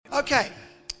Okay,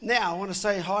 now I want to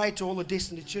say hi to all the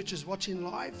Destiny churches watching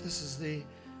live. This is the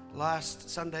last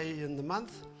Sunday in the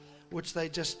month, which they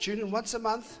just tune in once a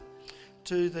month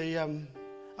to the,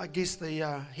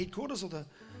 the headquarters or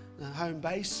the home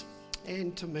base,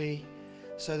 and to me,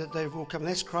 so that they've all come.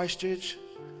 That's Christchurch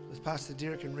with Pastor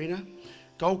Derek and Rena.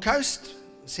 Gold Coast,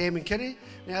 Sam and Kitty.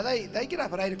 Now they get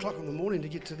up at 8 o'clock in the morning to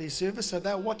get to their service, so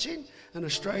they're watching in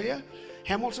Australia.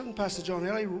 Hamilton, Pastor John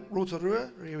Ellie, Rotorua,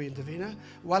 Rewi and Davina.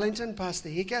 Wellington, Pastor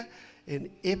Heka,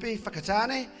 and Epi,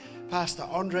 Whakatane, Pastor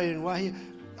Andre and Wahi.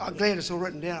 I'm glad it's all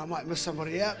written down, I might miss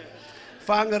somebody out.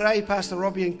 Whangarei, Pastor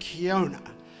Robbie and Kiona.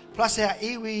 Plus our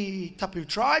iwi Tapu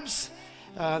tribes,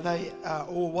 they are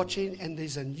all watching, and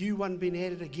there's a new one being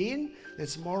added again,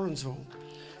 that's Morrinsville.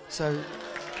 So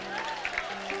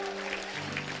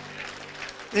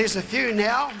there's a few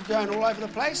now going all over the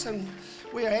place, and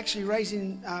we are actually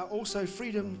raising also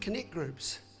Freedom Connect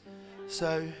groups.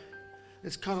 So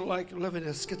it's kind of like living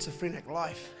a schizophrenic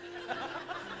life.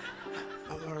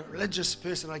 I'm a religious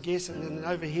person, I guess, and then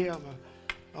over here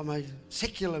I'm a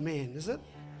secular man, is it?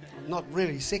 I'm not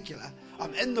really secular.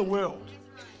 I'm in the world,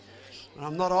 and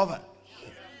I'm not of it.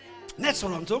 And that's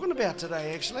what I'm talking about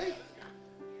today, actually.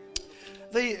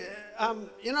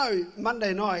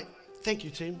 Monday night, thank you,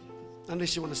 team,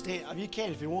 unless you want to stand. You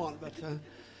can if you want, but it'll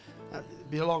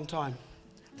be a long time.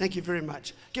 Thank you very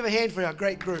much. Give a hand for our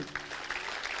great group.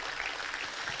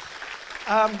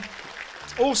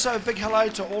 Also, a big hello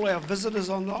to all our visitors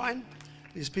online.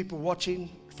 There's people watching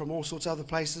from all sorts of other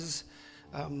places,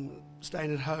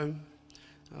 staying at home,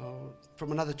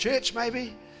 from another church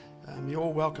maybe. You're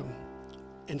all welcome.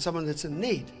 And someone that's in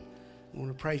need, I want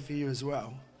to pray for you as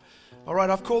well. All right,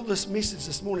 I've called this message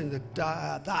this morning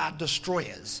the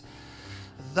Destroyers.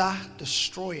 The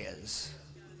Destroyers.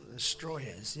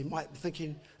 Destroyers. You might be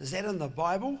thinking, is that in the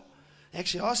Bible?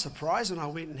 Actually, I was surprised when I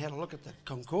went and had a look at the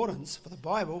concordance for the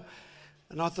Bible,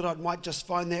 and I thought I might just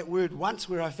find that word once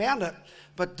where I found it,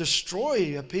 but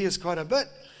destroy appears quite a bit.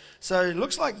 So it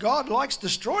looks like God likes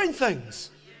destroying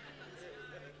things.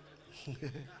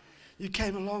 You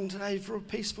came along today for a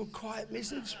peaceful, quiet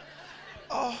message.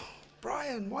 Oh,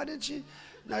 Brian, why did you?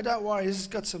 No, don't worry, this has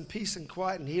got some peace and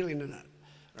quiet and healing in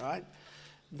it, right?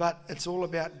 But it's all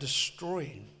about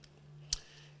destroying.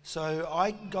 So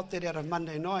I got that out of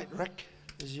Monday night, Rick,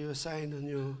 as you were saying in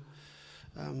your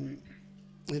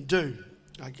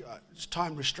it's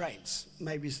time restraints.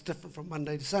 Maybe it's different from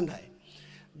Monday to Sunday.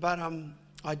 But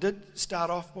I did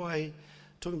start off by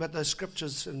talking about those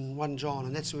scriptures in 1 John,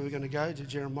 and that's where we're going to go, to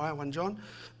Jeremiah, 1 John.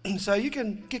 So you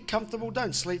can get comfortable,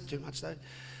 don't sleep too much though,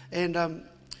 and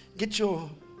get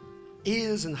your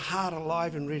ears and heart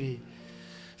alive and ready.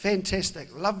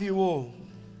 Fantastic. Love you all.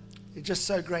 You're just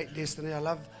so great, Destiny. I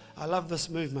love this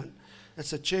movement.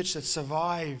 It's a church that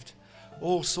survived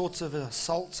all sorts of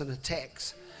assaults and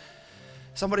attacks.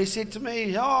 Somebody said to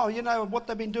me, what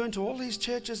they've been doing to all these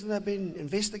churches, and they've been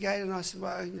investigating. And I said,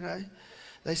 well,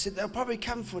 they said they'll probably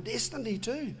come for Destiny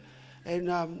too,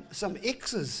 and some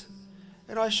exes.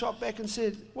 And I shot back and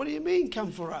said, what do you mean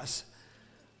come for us?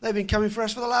 They've been coming for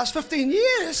us for the last 15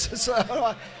 years.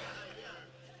 So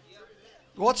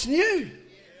what's new?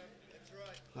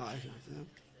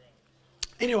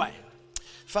 Anyway,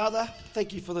 Father,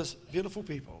 thank you for this beautiful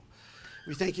people.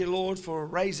 We thank you, Lord, for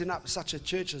raising up such a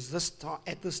church as this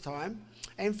at this time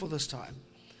and for this time.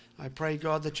 I pray,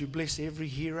 God, that you bless every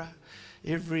hearer,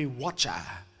 every watcher,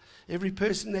 every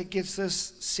person that gets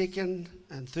this second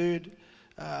and third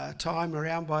time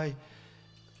around by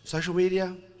social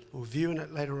media or viewing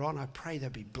it later on. I pray they'll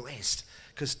be blessed,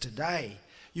 because today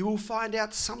you will find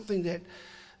out something that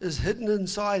is hidden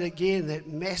inside again, that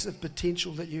massive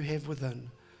potential that you have within.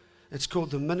 It's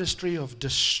called the ministry of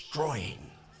destroying.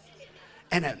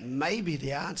 And it may be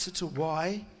the answer to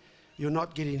why you're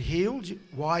not getting healed,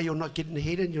 why you're not getting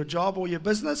ahead in your job or your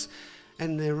business,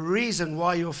 and the reason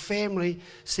why your family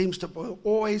seems to be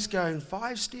always going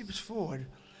 5 steps forward,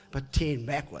 but 10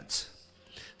 backwards.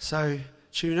 So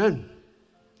tune in.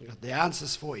 I've got the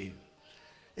answers for you.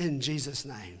 In Jesus'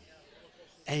 name,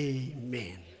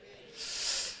 amen.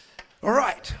 All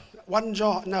right, 1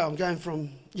 John. No, I'm going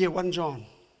from, 1 John.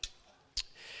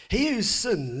 He who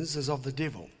sins is of the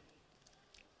devil.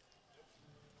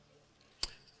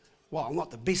 Well,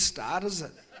 not the best start, is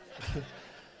it?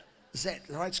 Is that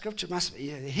the right scripture? Must be,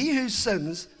 yeah. He who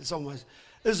sins is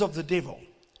of the devil.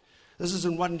 This is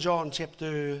in 1 John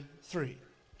chapter 3.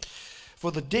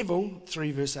 For the devil,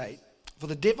 3 verse 8, for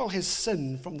the devil has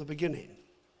sinned from the beginning.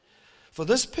 For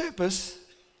this purpose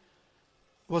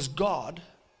was God,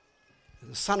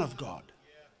 the Son of God,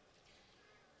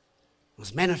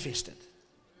 was manifested.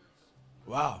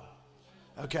 Wow.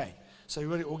 Okay. So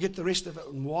we'll get the rest of it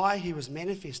and why he was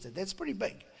manifested. That's pretty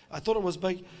big. I thought it was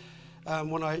big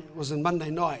when I was in Monday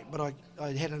night, but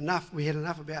I had enough. We had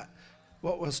enough about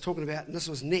what I was talking about, and this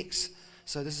was next.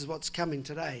 So this is what's coming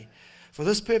today. For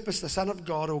this purpose, the Son of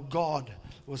God, or God,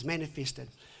 was manifested.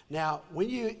 Now, when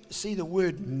you see the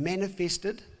word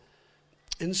manifested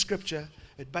in Scripture,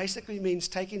 it basically means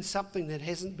taking something that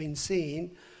hasn't been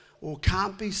seen or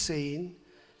can't be seen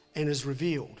and is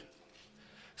revealed.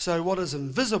 So what is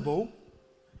invisible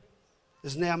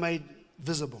is now made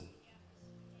visible.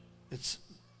 It's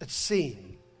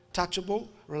seen, touchable,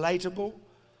 relatable,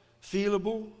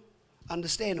 feelable,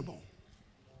 understandable.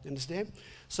 You understand?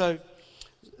 So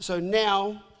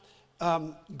now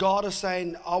God is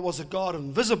saying, I was a God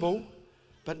invisible,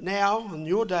 but now in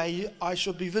your day I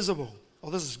should be visible.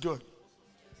 Oh, this is good.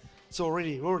 We're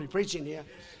already preaching here.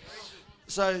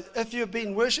 So if you've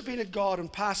been worshipping a God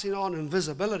and passing on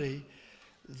invisibility,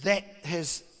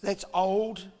 that's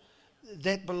old.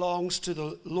 That belongs to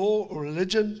the law or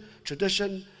religion,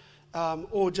 tradition,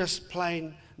 or just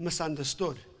plain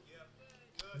misunderstood.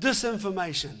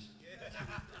 Disinformation.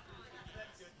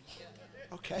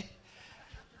 Okay.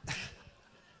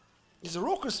 There's a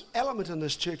raucous element in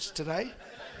this church today.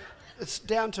 It's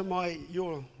down to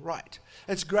your right.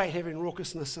 It's great having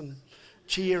raucousness and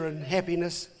cheer and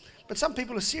happiness. But some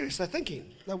people are serious. They're thinking.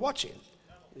 They're watching.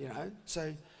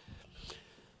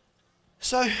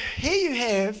 So here you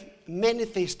have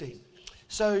manifesting.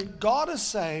 So God is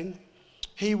saying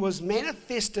he was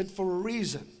manifested for a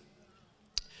reason.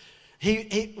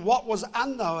 What was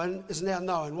unknown is now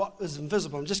known. What is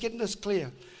invisible. I'm just getting this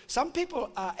clear. Some people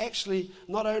are actually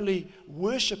not only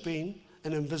worshipping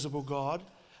an invisible God,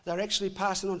 they're actually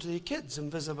passing on to their kids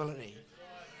invisibility.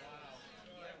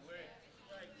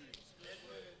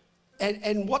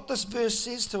 And what this verse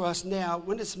says to us now,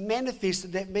 when it's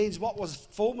manifested, that means what was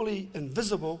formerly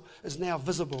invisible is now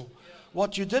visible.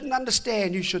 What you didn't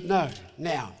understand, you should know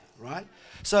now, right?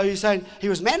 So you're saying he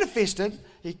was manifested,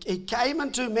 he came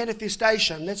into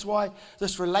manifestation. That's why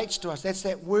this relates to us. That's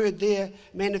that word there,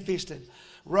 manifested.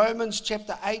 Romans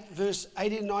chapter 8, verse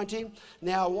 18 and 19.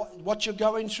 Now, what you're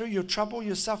going through, your trouble,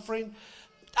 your suffering,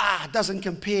 doesn't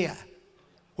compare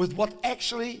with what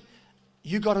actually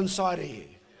you got inside of you.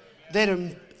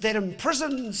 That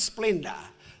imprisoned splendor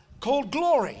called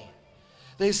glory.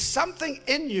 There's something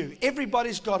in you.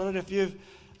 Everybody's got it if you've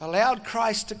allowed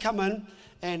Christ to come in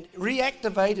and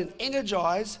reactivate and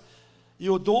energize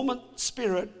your dormant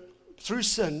spirit through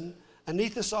sin,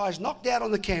 anesthetized, knocked out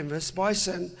on the canvas by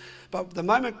sin. But the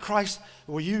moment Christ,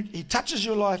 he touches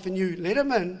your life and you let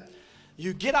him in,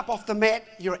 you get up off the mat,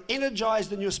 you're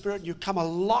energized in your spirit, you come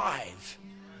alive,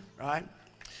 right?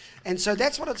 And so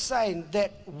that's what it's saying,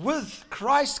 that with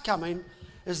Christ coming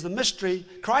is the mystery.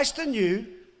 Christ in you,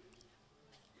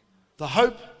 the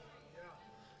hope.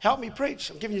 Help me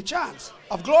preach. I'm giving you a chance.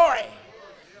 Of glory.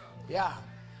 Yeah.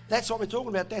 That's what we're talking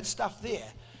about, that stuff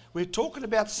there. We're talking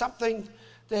about something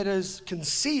that is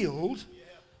concealed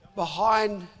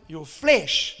behind your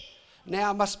flesh,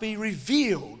 now must be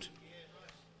revealed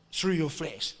through your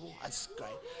flesh. Oh, that's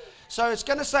great. So it's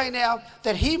going to say now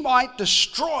that he might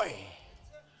destroy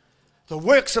the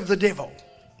works of the devil.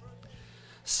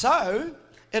 So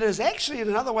it is actually, in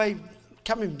another way,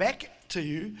 coming back to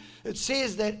you, it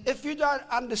says that if you don't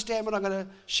understand what I'm going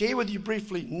to share with you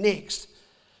briefly next,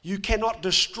 you cannot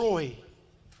destroy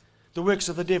the works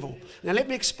of the devil. Now let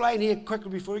me explain here quickly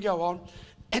before we go on.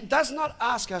 It does not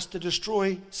ask us to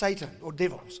destroy Satan or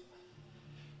devils,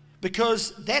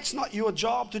 because that's not your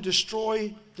job to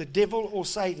destroy the devil or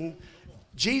Satan.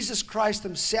 Jesus Christ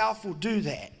himself will do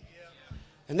that.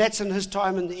 And that's in his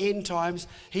time, in the end times,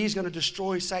 he's going to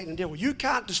destroy Satan and devil. You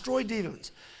can't destroy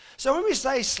demons. So when we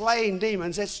say slaying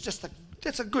demons,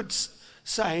 that's a good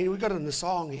saying. We've got it in the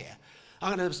song here.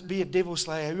 I'm going to be a devil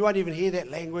slayer. You won't even hear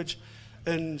that language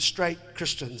in straight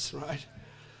Christians, right?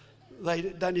 They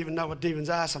don't even know what demons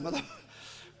are, some of them.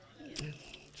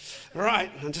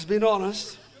 Right, I'm just being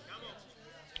honest.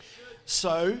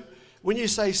 So when you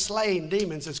say slaying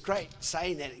demons, it's great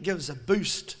saying that. It gives a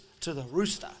boost to the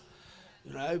rooster.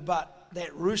 But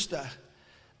that rooster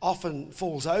often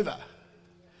falls over,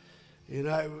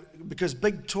 because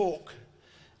big talk,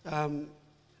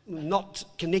 not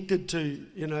connected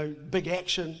to, big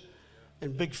action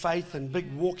and big faith and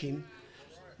big walking,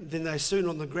 then they're soon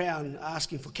on the ground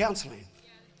asking for counseling.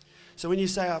 So when you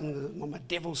say, I'm a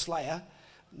devil slayer,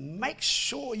 make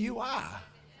sure you are.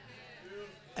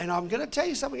 And I'm going to tell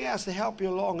you something else to help you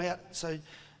along out. So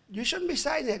you shouldn't be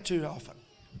saying that too often.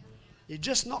 You're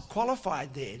just not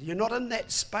qualified there. You're not in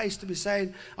that space to be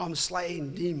saying, I'm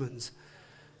slaying demons.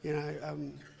 Is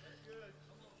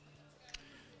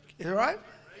that right?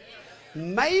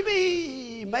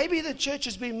 Maybe the church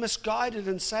has been misguided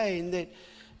in saying that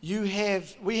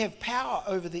we have power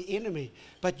over the enemy,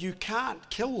 but you can't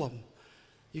kill them.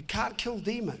 You can't kill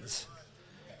demons.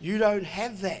 You don't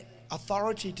have that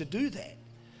authority to do that.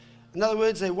 In other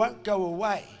words, they won't go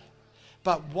away.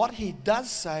 But what he does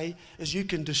say is you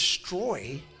can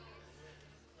destroy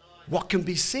what can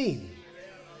be seen,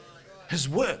 his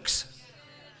works.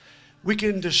 We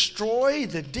can destroy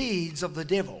the deeds of the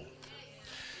devil.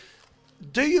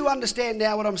 Do you understand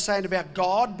now what I'm saying about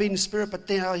God being spirit, but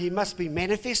then he must be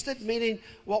manifested, meaning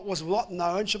what was not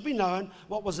known should be known,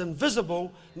 what was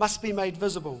invisible must be made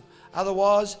visible.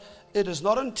 Otherwise, it is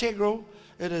not integral,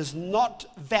 it is not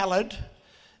valid,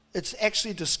 it's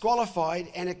actually disqualified,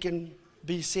 and it can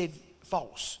be said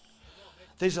false.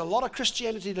 There's a lot of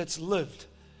Christianity that's lived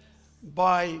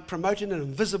by promoting an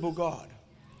invisible God.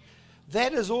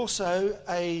 That is also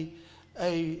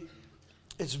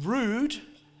it's rude,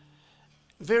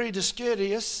 very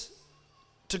discourteous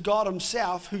to God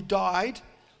himself, who died,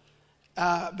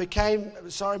 became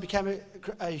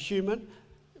a human,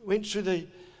 went through the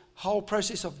whole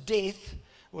process of death,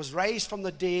 was raised from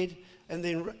the dead, and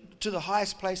then to the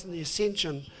highest place in the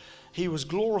ascension, he was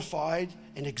glorified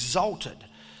and exalted.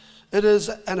 It is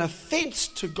an offense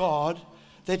to God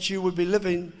that you would be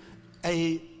living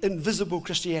a invisible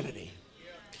Christianity.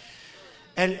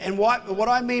 And what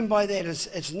I mean by that is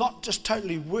it's not just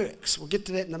totally works. We'll get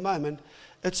to that in a moment.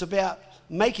 It's about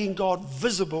making God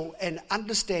visible and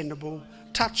understandable,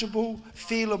 touchable,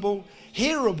 feelable,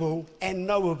 hearable, and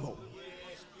knowable.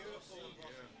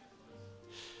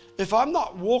 If I'm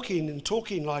not walking and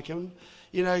talking like him,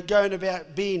 going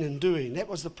about being and doing, that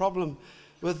was the problem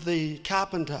with the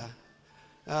carpenter,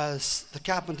 the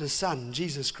carpenter's son,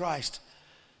 Jesus Christ.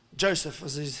 Joseph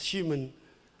was his human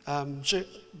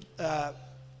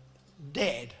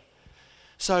dad.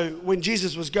 So when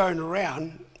Jesus was going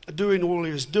around doing all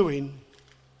he was doing,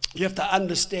 you have to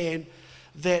understand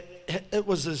that it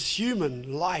was his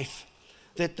human life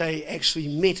that they actually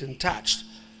met and touched.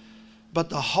 But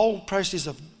the whole process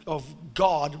of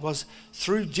God was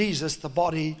through Jesus, the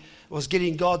body was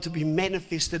getting God to be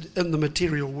manifested in the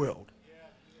material world.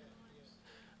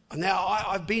 Now,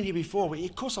 I've been here before, but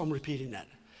of course I'm repeating that,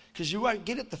 because you won't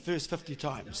get it the first 50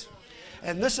 times.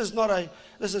 And this is not an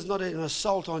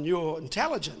assault on your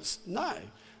intelligence. No.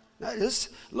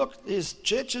 Look, there's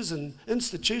churches and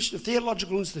institutions,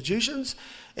 theological institutions,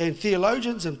 and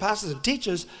theologians and pastors and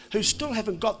teachers who still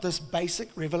haven't got this basic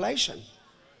revelation.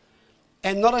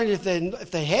 And not only if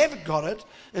they have got it,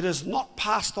 it is not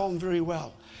passed on very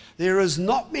well. There is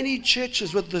not many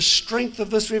churches with the strength of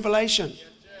this revelation.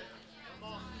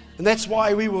 And that's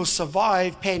why we will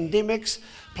survive pandemics,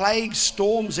 plagues,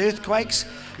 storms, earthquakes.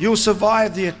 You'll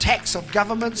survive the attacks of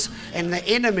governments and the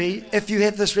enemy if you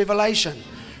have this revelation.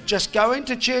 Just going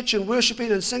to church and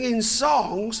worshiping and singing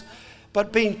songs,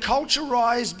 but being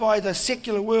culturalized by the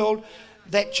secular world,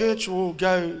 that church will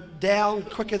go down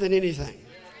quicker than anything.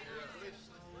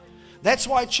 That's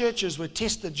why churches were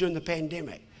tested during the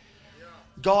pandemic.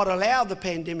 God allowed the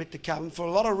pandemic to come for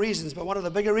a lot of reasons, but one of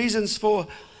the bigger reasons for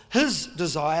his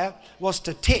desire was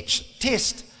to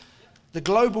test the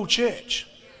global church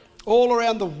all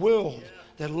around the world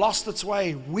that lost its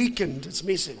way, weakened its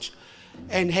message,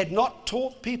 and had not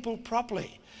taught people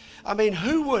properly. I mean,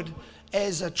 who would,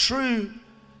 as a true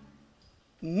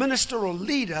minister or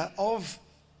leader of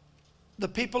the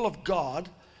people of God,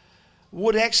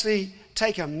 would actually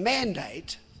take a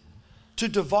mandate to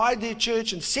divide their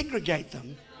church and segregate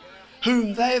them,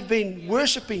 whom they have been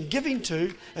worshipping, giving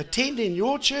to, attending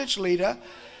your church leader,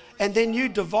 and then you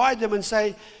divide them and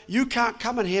say, you can't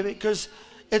come in here because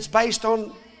it's based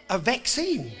on a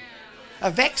vaccine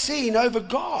over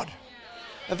God,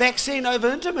 a vaccine over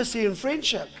intimacy and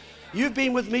friendship. You've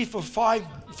been with me for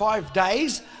five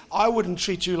days. I wouldn't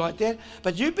treat you like that.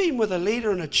 But you've been with a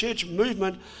leader in a church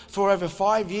movement for over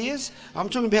 5 years. I'm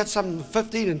talking about some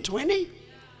 15 and 20.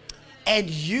 And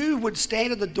you would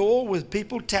stand at the door with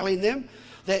people telling them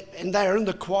that, and they're in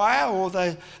the choir, or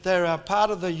they're a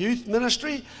part of the youth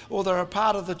ministry, or they're a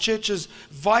part of the church's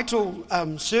vital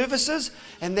services,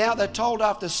 and now they're told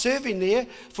after serving there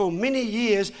for many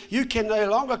years, you can no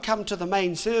longer come to the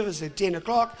main service at 10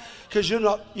 o'clock because you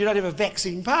don't have a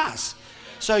vaccine pass.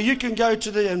 So you can go to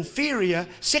the inferior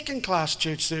second-class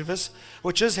church service,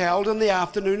 which is held in the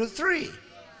afternoon at 3.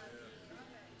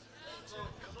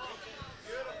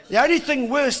 The only thing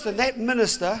worse than that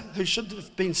minister, who should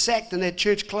have been sacked and that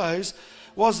church closed,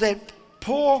 was that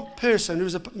poor person who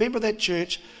was a member of that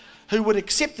church who would have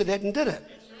accepted it and did it.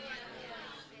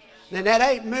 Now that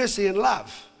ain't mercy and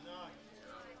love.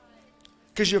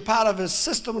 Because you're part of a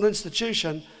system and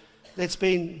institution that's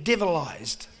been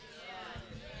devilized.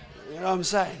 You know what I'm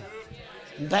saying?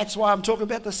 And that's why I'm talking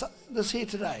about this here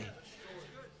today.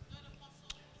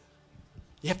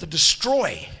 You have to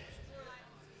destroy.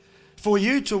 For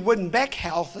you to win back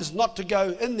health is not to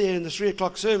go in there in the 3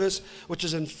 o'clock service, which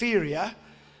is inferior,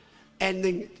 and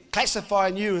then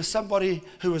classifying you as somebody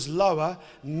who is lower,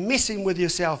 messing with your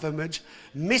self-image,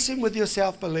 messing with your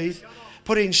self-belief,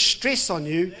 putting stress on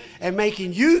you, and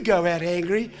making you go out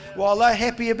angry while they're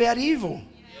happy about evil.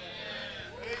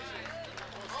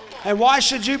 And why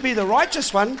should you be the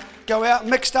righteous one, go out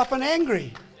mixed up and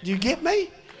angry? Do you get me?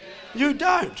 You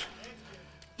don't.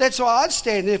 That's why I'd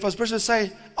stand there if I was president and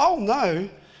say, oh no,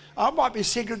 I might be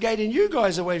segregating you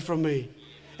guys away from me.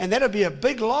 And that'd be a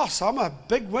big loss. I'm a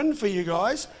big win for you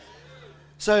guys.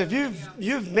 So if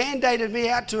you've mandated me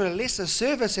out to a lesser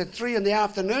service at 3 in the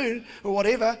afternoon or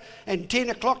whatever, and 10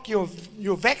 o'clock your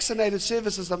vaccinated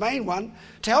service is the main one,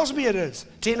 tells me it is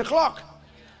 10 o'clock.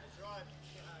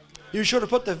 You should have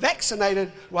put the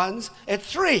vaccinated ones at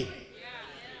 3.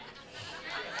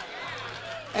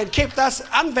 And kept us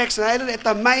unvaccinated at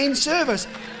the main service.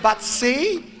 But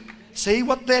see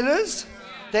what that is?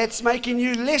 That's making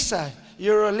you lesser.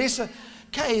 You're a lesser.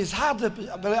 Okay, it's hard to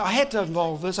believe. I had to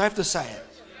involve this, I have to say it.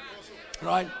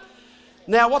 Right?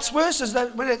 Now, what's worse is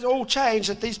that when it's all changed,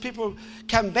 that these people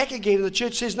come back again, and the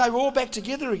church says, no, we're all back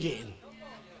together again.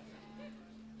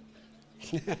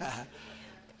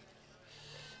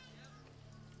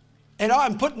 And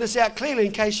I'm putting this out clearly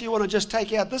in case you want to just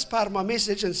take out this part of my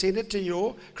message and send it to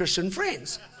your Christian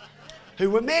friends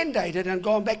who were mandated and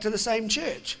gone back to the same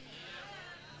church.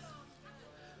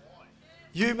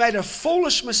 You made a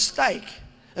foolish mistake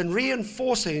in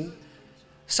reinforcing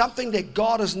something that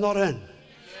God is not in.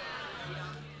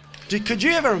 Could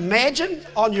you ever imagine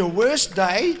on your worst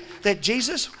day that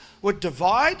Jesus would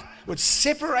divide, would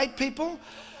separate people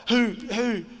who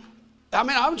I'm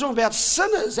talking about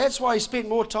sinners. That's why he spent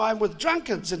more time with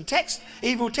drunkards and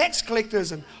evil tax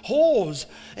collectors and whores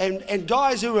and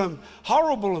guys who are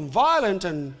horrible and violent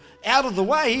and out of the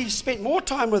way. He spent more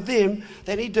time with them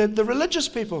than he did the religious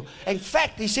people. In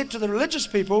fact, he said to the religious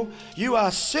people, you are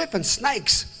serpent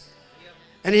snakes.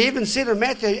 And he even said in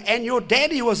Matthew, and your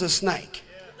daddy was a snake.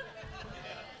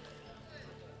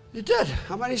 You did.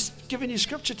 I'm only giving you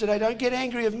scripture today. Don't get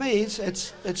angry at me.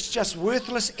 It's just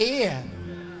worthless air.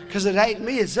 Because it ain't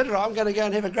me, it's it. I'm going to go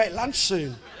and have a great lunch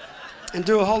soon and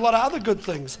do a whole lot of other good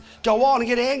things. Go on and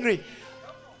get angry.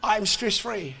 I'm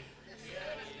stress-free.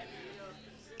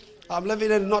 I'm living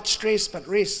in not stress, but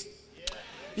rest.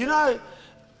 You know,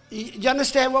 you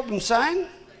understand what I'm saying?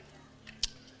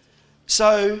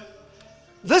 So,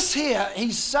 this here,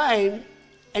 he's saying,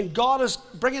 and God is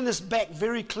bringing this back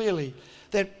very clearly,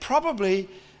 that probably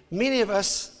many of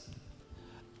us,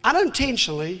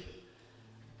 unintentionally,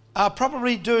 are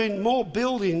probably doing more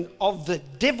building of the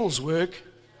devil's work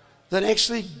than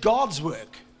actually God's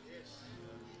work.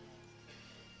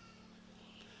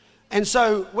 And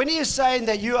so when he is saying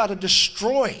that you are to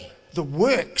destroy the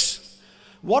works,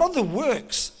 what are the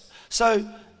works? So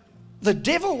the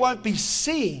devil won't be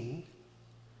seen.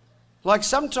 Like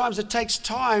sometimes it takes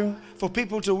time for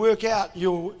people to work out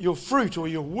your fruit or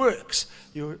your works,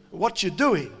 what you're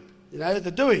doing, the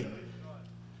doing.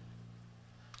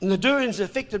 And the doing is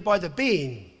affected by the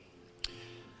being.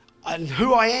 And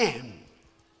who I am.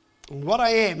 And what I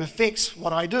am affects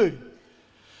what I do.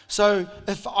 So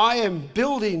if I am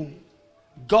building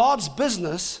God's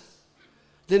business,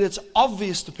 then it's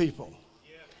obvious to people.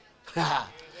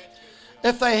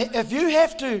 If you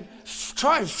have to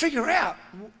try and figure out,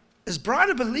 is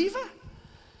Brian a believer?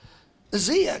 Is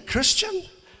he a Christian?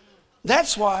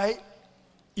 That's why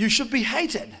you should be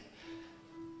hated.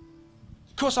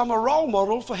 Because I'm a role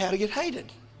model for how to get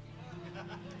hated.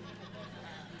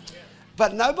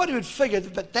 But nobody would figure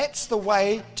that that's the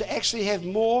way to actually have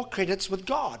more credits with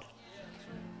God.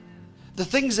 The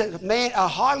things that man are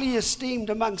highly esteemed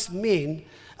amongst men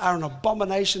are an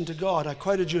abomination to God. I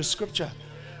quoted you a scripture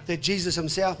that Jesus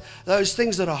himself, those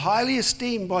things that are highly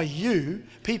esteemed by you,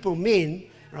 people, men,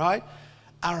 right,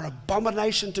 are an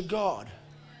abomination to God.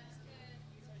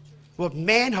 What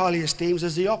man highly esteems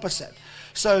is the opposite.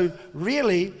 So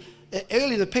really,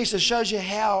 early in the piece, it shows you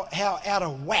how out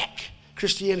of whack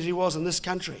Christianity was in this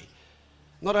country.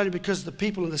 Not only because the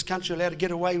people in this country are allowed to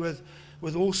get away with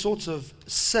all sorts of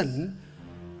sin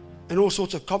and all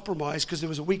sorts of compromise because there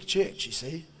was a weak church, you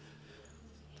see.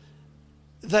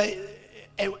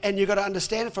 And you've got to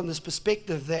understand it from this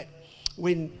perspective that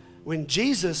when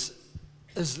Jesus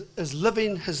is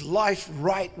living his life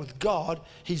right with God,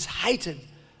 he's hated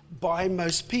by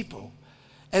most people.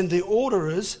 And the order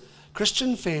is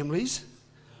Christian families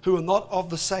who are not of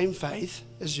the same faith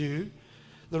as you.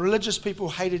 The religious people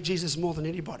hated Jesus more than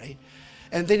anybody.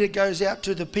 And then it goes out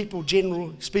to the people,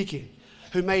 generally speaking,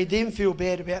 who made them feel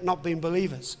bad about not being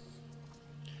believers.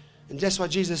 And that's why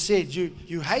Jesus said,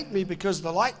 you hate me because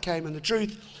the light came and the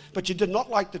truth, but you did not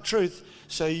like the truth,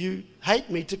 so you hate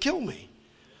me to kill me.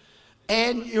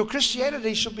 And your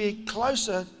Christianity should be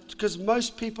closer, because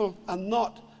most people are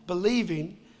not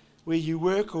believing where you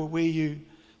work or where you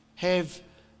have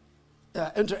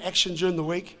interaction during the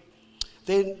week.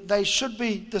 Then they should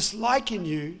be disliking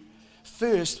you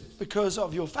first because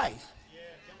of your faith.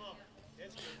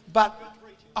 But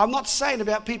I'm not saying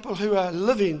about people who are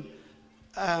living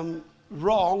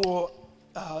wrong or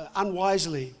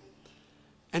unwisely,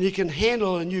 and you can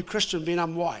handle a new Christian being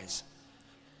unwise,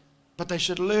 but they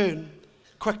should learn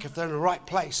quick if they're in the right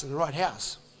place, in the right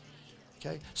house.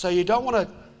 Okay, so you don't want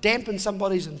to dampen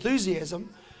somebody's enthusiasm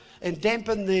and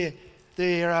dampen their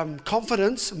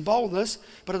confidence and boldness,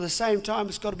 but at the same time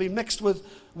it's got to be mixed with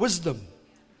wisdom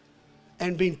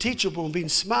and being teachable and being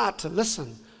smart to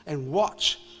listen and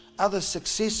watch other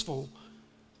successful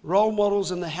role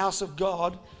models in the house of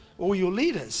God, or your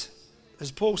leaders. As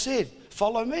Paul said,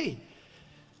 follow me.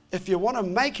 If you want to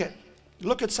make it,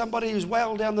 look at somebody who's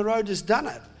well down the road has done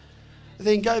it.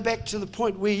 Then go back to the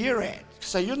point where you're at.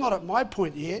 So you're not at my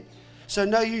point yet. So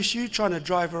no use you trying to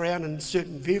drive around in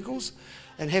certain vehicles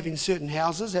and having certain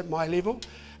houses at my level.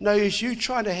 No use you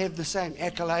trying to have the same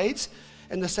accolades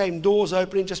and the same doors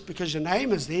opening just because your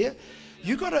name is there.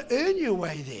 You've got to earn your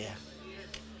way there.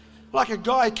 Like a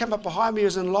guy came up behind me, he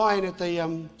was in line at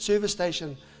the service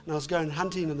station, and I was going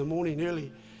hunting in the morning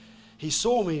early. He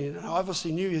saw me, and I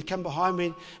obviously knew he'd come behind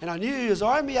me, and I knew he was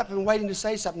eyeing me up and waiting to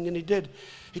say something, and he did.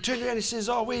 He turned around and he says,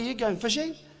 "Oh, where are you going,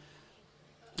 fishing?"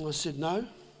 And I said, "No."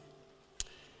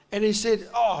 And he said,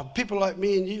 "Oh, people like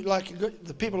me and you, like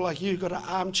the people like you, got an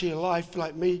armchair life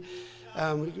like me."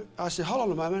 I said, "Hold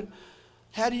on a moment.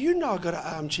 How do you know I got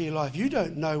an armchair life? You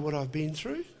don't know what I've been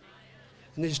through."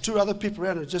 And there's two other people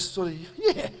around and just sort of,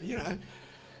 yeah, you know.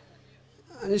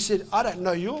 And he said, "I don't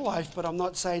know your life, but I'm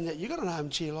not saying that you got an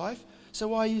armchair life. So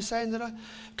why are you saying that?"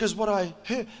 Because what I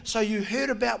heard, so you heard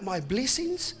about my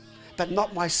blessings, but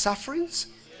not my sufferings.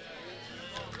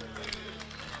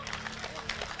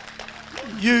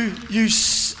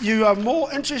 You are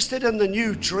more interested in the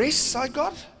new dress I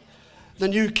got, the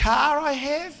new car I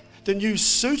have, the new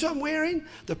suit I'm wearing,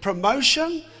 the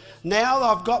promotion. Now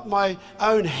I've got my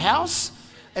own house,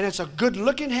 and it's a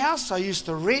good-looking house. I used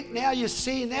to rent. Now you're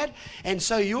seeing that. And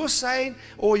so you're saying,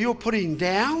 or you're putting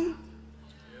down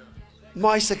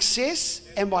my success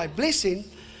and my blessing,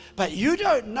 but you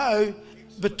don't know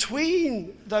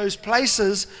between those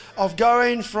places of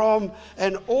going from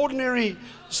an ordinary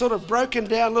sort of broken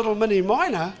down little mini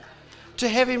miner to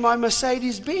having my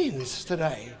Mercedes-Benz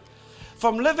today.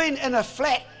 From living in a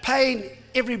flat paying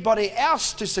everybody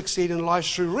else to succeed in life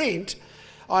through rent,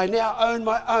 I now own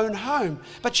my own home.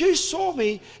 But you saw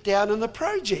me down in the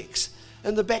projects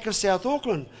in the back of South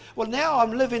Auckland. Well, now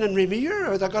I'm living in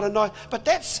Remuera. They've got a nice, but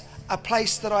that's a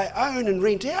place that I own and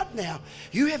rent out now.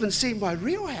 You haven't seen my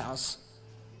real house.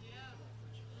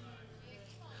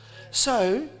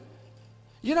 So,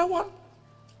 you know what?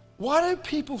 Why do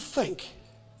people think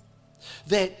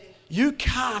that you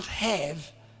can't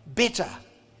have better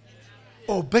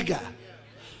or bigger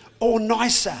or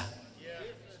nicer?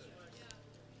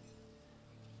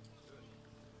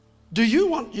 Do you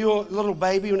want your little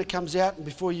baby, when it comes out and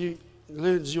before you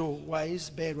learns your ways,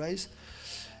 bad ways,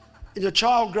 and your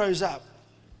child grows up,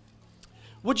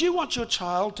 would you want your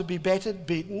child to be battered,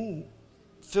 beaten,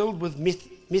 filled with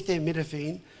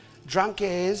methamphetamine, drunk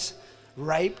as,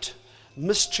 raped,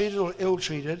 mistreated or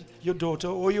ill-treated, your daughter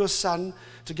or your son,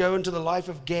 to go into the life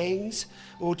of gangs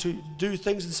or to do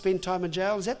things and spend time in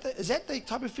jail? Is that the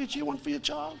type of future you want for your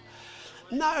child?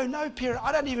 No parent.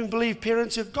 I don't even believe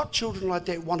parents who've got children like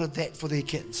that wanted that for their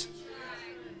kids.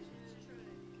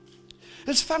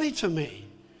 It's funny to me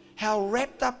how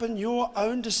wrapped up in your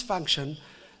own dysfunction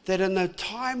that in the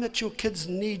time that your kids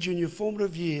need you in your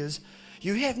formative years,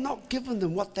 you have not given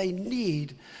them what they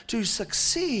need to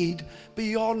succeed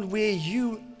beyond where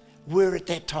you were at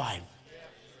that time.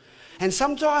 And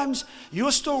sometimes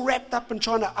you're still wrapped up in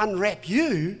trying to unwrap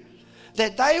you,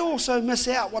 that they also miss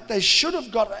out what they should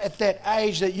have got at that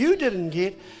age that you didn't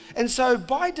get. And so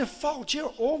by default,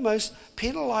 you're almost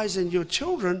penalizing your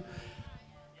children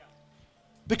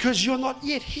because you're not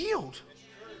yet healed,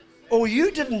 or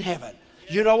you didn't have it.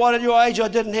 You know what, at your age I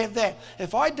didn't have that.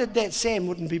 If I did that, Sam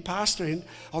wouldn't be pastoring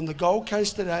on the Gold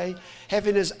Coast today,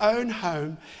 having his own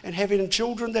home and having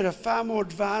children that are far more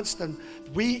advanced than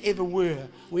we ever were.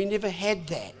 We never had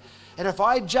that. And if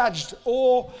I judged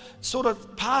or sort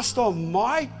of passed on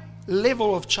my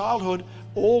level of childhood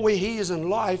or where he is in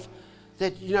life,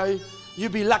 that,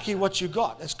 you'd be lucky what you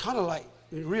got. It's kind of like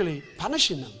really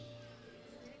punishing them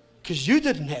because you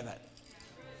didn't have it.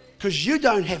 Because you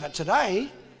don't have it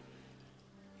today,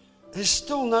 there's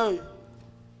still no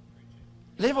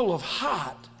level of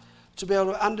heart to be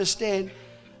able to understand,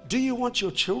 do you want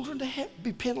your children to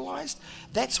be penalised?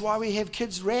 That's why we have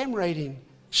kids ram raiding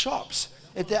shops.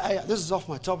 This is off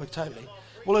my topic totally.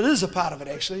 Well, it is a part of it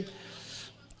actually.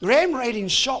 Ram raiding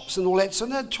shops and all that, so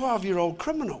they're 12-year-old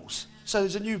criminals. So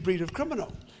there's a new breed of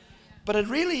criminal. But it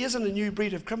really isn't a new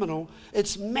breed of criminal.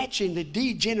 It's matching the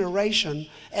degeneration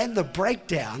and the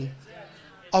breakdown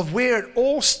of where it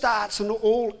all starts and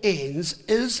all ends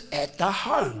is at the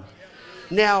home.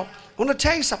 Now, I want to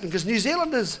tell you something, because New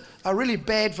Zealanders are really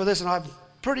bad for this, and I'm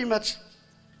pretty much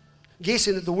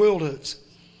guessing that the world is.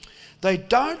 They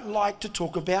don't like to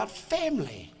talk about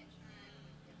family.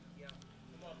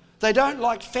 They don't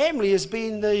like family as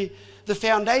being the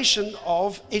foundation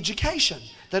of education.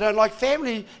 They don't like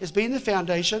family as being the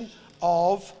foundation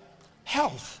of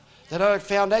health. They don't like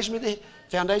foundation as the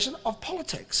foundation of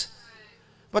politics.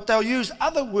 But they'll use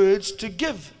other words to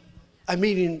give a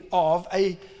meaning of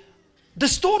a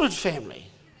distorted family.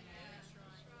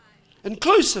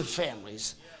 Inclusive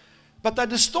families. But they're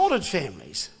distorted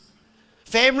families.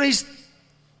 Family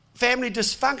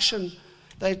dysfunction,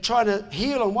 they're trying to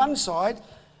heal on one side,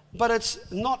 but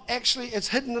it's not actually, it's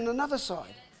hidden on another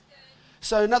side.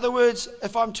 So in other words,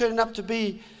 if I'm turning up to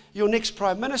be your next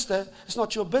Prime Minister, it's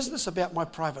not your business about my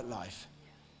private life.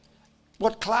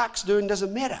 What Clark's doing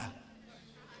doesn't matter.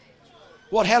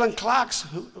 What Helen Clark's,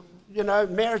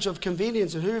 marriage of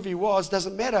convenience and whoever he was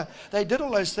doesn't matter. They did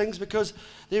all those things because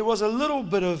there was a little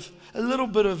bit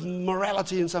of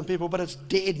morality in some people, but it's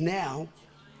dead now.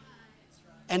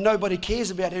 And nobody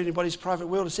cares about anybody's private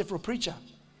world except for a preacher.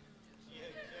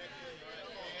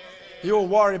 You're all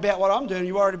worried about what I'm doing.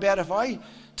 You're worried about if I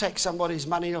take somebody's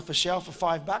money off a shelf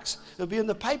for $5, it'll be in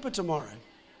the paper tomorrow.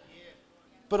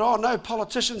 But no,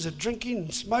 politicians are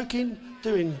drinking, smoking,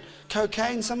 doing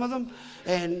cocaine, some of them,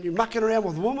 and you're mucking around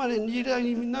with women,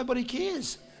 and nobody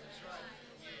cares.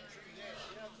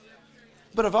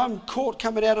 But if I'm caught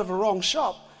coming out of a wrong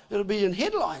shop, it'll be in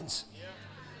headlines.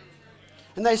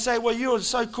 And they say, well, you're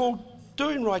so-called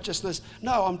doing righteousness.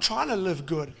 No, I'm trying to live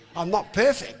good. I'm not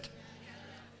perfect.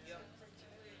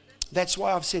 That's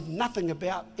why I've said nothing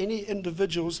about any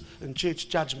individuals in church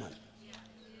judgment.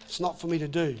 It's not for me to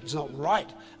do. It's not right.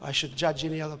 I should judge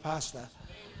any other pastor.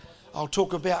 I'll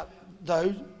talk about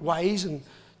those ways and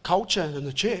culture in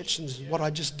the church and what I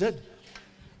just did.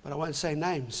 But I won't say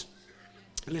names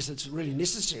unless it's really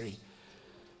necessary.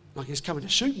 Like he's coming to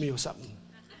shoot me or something.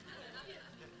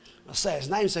 I'll say his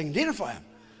name so I can identify him.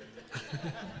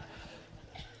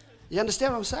 You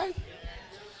understand what I'm saying?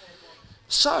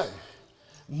 So,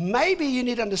 maybe you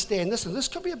need to understand this, and this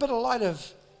could be a bit of light of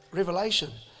revelation.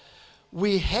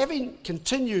 We're having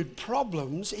continued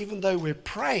problems even though we're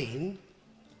praying,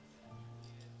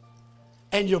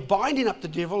 and you're binding up the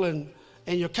devil and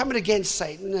you're coming against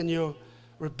Satan and you're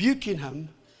rebuking him,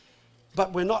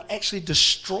 but we're not actually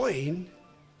destroying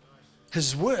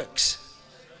his works.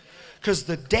 Because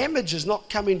the damage is not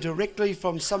coming directly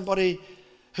from somebody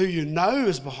who you know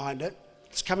is behind it.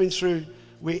 It's coming through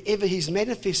wherever he's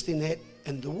manifesting that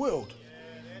in the world.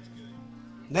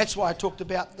 And that's why I talked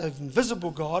about the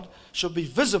invisible God should be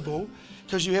visible,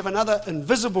 because you have another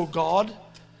invisible God,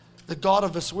 the God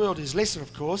of this world is lesser,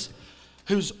 of course,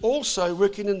 who's also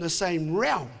working in the same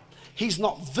realm. He's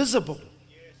not visible,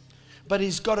 but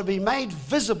he's got to be made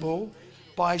visible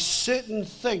by certain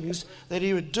things that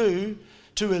he would do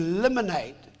to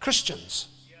eliminate Christians.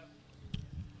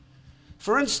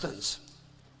 For instance,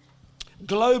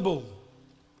 global,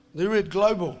 the word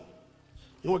global.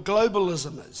 You know what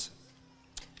globalism is?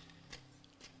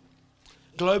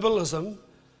 Globalism,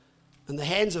 in the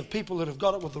hands of people that have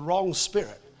got it with the wrong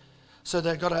spirit. So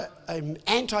they've got an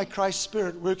antichrist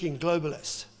spirit working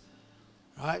globalists.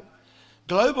 Right?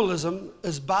 Globalism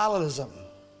is Baalism.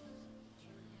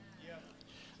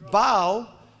 Baal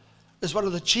is one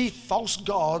of the chief false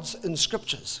gods in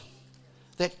scriptures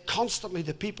that constantly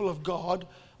the people of God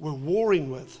were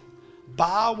warring with.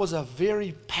 Baal was a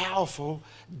very powerful,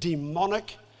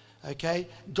 demonic,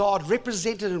 God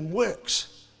represented in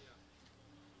works.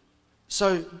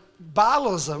 So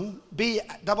Baalism,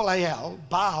 B-A-A-L,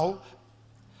 Baal,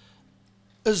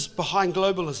 is behind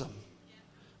globalism.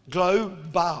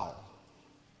 Global,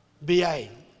 B-A,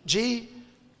 G,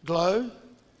 glow,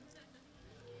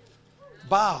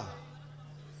 Baal.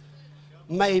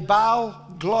 May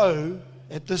Baal glow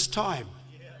at this time.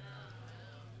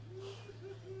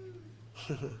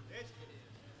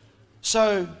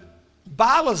 So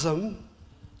Baalism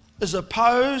is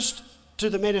opposed to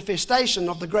the manifestation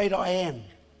of the great I am.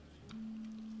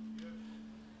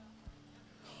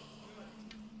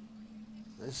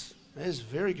 That's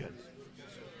very good.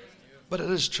 But it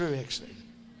is true, actually.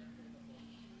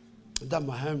 I've done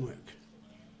my homework.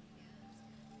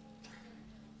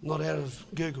 Not out of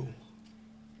Google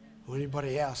or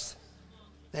anybody else.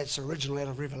 That's original out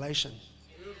of Revelation.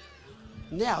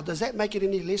 Now, does that make it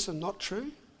any less than not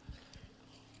true?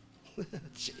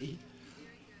 Gee.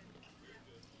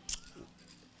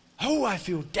 Oh, I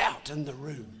feel doubt in the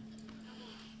room.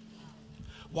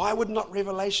 Why would not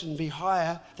revelation be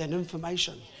higher than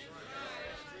information?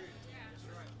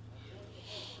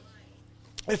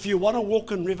 If you want to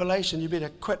walk in revelation, you better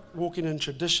quit walking in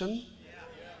tradition,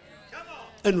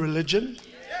 in religion,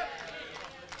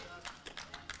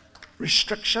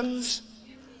 restrictions,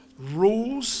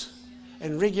 rules,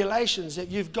 and regulations that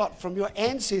you've got from your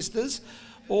ancestors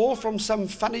or from some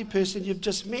funny person you've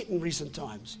just met in recent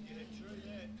times.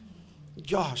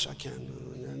 Gosh, I can't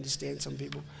understand some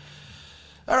people.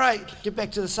 All right, get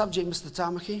back to the subject, Mr.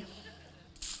 Tamaki.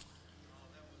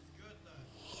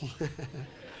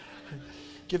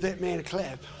 Give that man a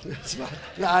clap. No,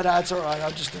 it's all right.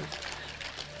 I'll just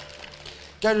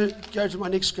go to my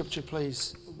next scripture,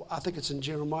 please. I think it's in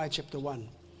Jeremiah chapter 1.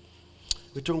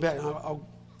 We're talking about, I'll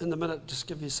in a minute just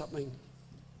give you something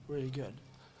really good.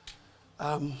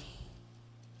 No,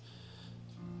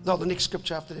 the next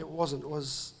scripture after that was it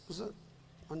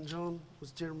 1 John?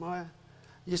 Was Jeremiah?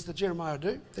 Yes, the Jeremiah I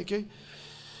do. Thank you.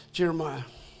 Jeremiah.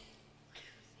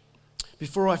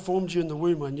 Before I formed you in the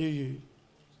womb, I knew you.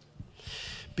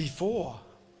 Before.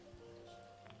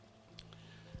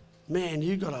 Man,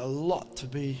 you got a lot to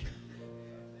be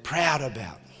proud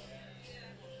about.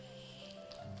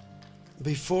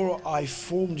 Before I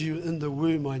formed you in the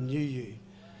womb, I knew you.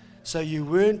 So you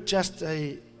weren't just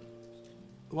I'm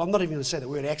not even going to say the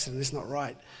word accident, that's not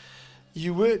right.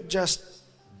 You weren't just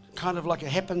kind of like a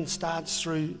happenstance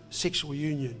through sexual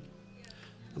union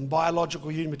and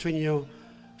biological union between your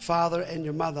father and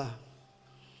your mother.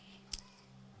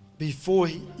 Before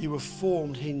you were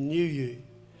formed, he knew you.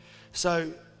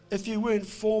 So if you weren't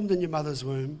formed in your mother's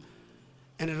womb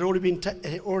and it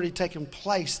had already taken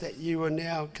place that you were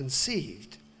now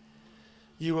conceived,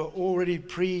 you were already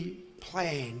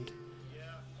pre-planned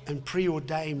and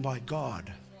preordained by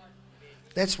God.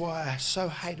 That's why I so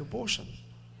hate abortion.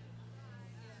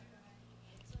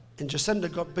 And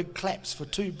Jacinda got big claps for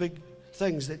two big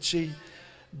things that she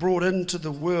brought into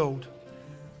the world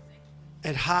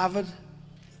at Harvard.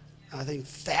 I think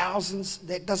thousands.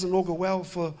 That doesn't augur well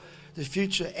for the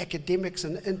future academics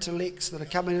and intellects that are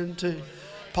coming into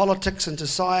politics, into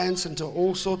science, into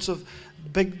all sorts of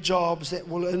big jobs that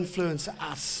will influence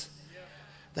us.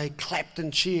 They clapped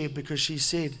and cheered because she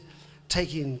said,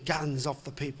 taking guns off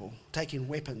the people, taking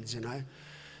weapons,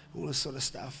 all this sort of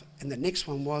stuff. And the next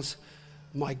one was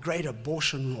my great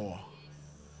abortion law.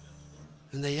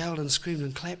 And they yelled and screamed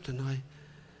and clapped, and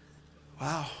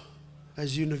wow.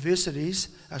 Those universities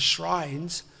are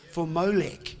shrines for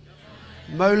Molech.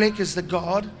 Molech is the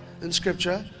god in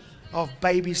Scripture of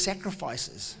baby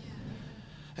sacrifices.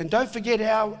 And don't forget,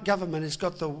 our government has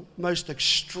got the most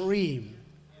extreme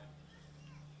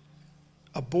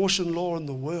abortion law in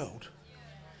the world.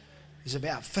 There's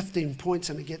about 15 points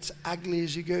and it gets ugly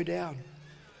as you go down.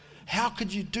 How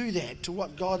could you do that to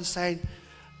what God is saying?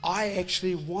 I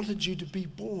actually wanted you to be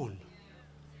born.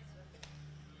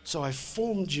 So I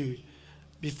formed you.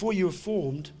 Before you were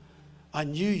formed, I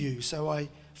knew you. So I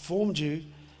formed you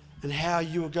and how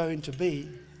you were going to be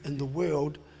in the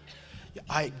world.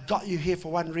 I got you here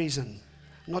for one reason.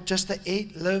 Not just to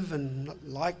eat, live, and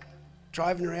like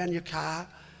driving around your car,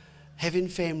 having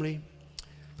family,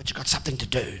 but you got something to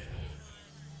do.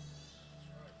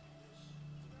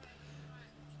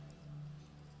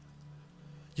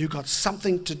 You got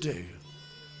something to do.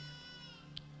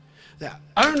 The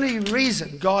only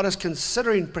reason God is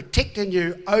considering protecting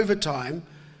you over time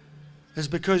is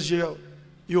because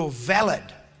you're valid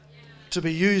to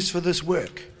be used for this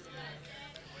work.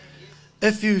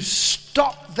 If you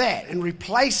stop that and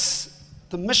replace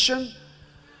the mission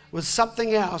with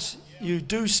something else, you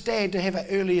do stand to have an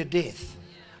earlier death.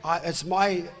 It's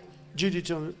my duty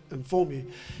to inform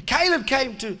you. Caleb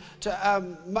came to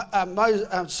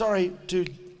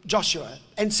Joshua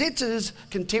and said to his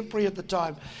contemporary at the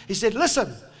time, he said,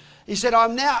 listen, he said,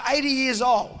 I'm now 80 years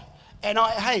old, and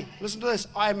listen to this,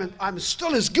 I'm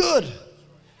still as good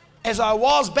as I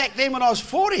was back then when I was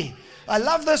 40. I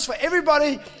love this for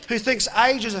everybody who thinks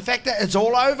age is a factor. It's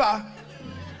all over.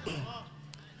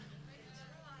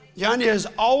 You're only as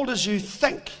old as you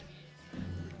think.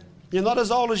 You're not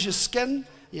as old as your skin.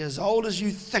 You're as old as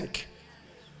you think.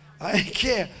 I don't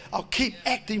care. I'll keep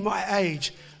acting my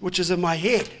age, which is in my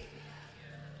head.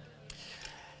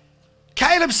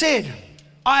 Caleb said,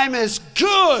 I'm as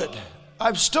good.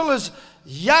 I'm still as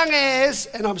young as,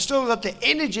 and I'm still got the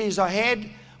energies I had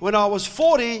when I was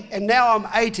 40, and now I'm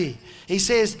 80. He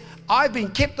says, I've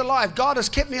been kept alive. God has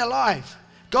kept me alive.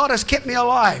 God has kept me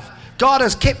alive. God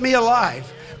has kept me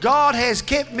alive. God has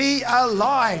kept me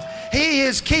alive. He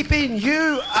is keeping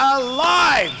you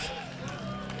alive.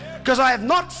 Because I have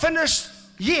not finished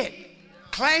yet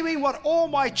claiming what all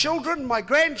my children, my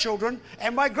grandchildren,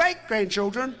 and my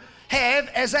great-grandchildren have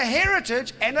as a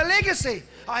heritage and a legacy.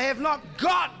 I have not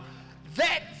got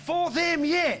that for them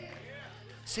yet.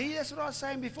 See, that's what I was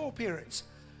saying before, parents.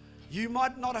 You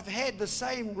might not have had the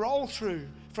same roll through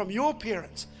from your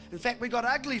parents. In fact, we got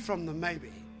ugly from them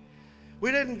maybe.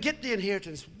 We didn't get the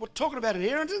inheritance. We're talking about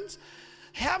inheritance.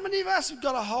 How many of us have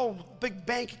got a whole big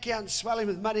bank account swelling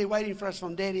with money waiting for us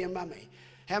from daddy and mummy?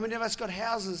 How many of us got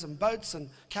houses and boats and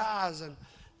cars and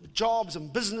jobs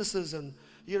and businesses and,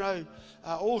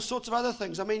 all sorts of other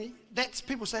things? I mean, that's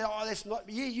people say, oh, that's not,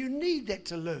 yeah, you need that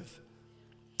to live.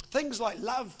 Things like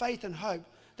love, faith, and hope,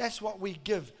 that's what we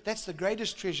give. That's the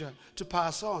greatest treasure to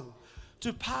pass on.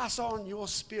 To pass on your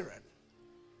spirit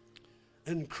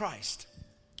in Christ.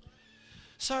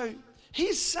 So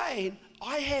he's saying,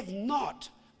 I have not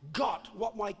got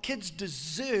what my kids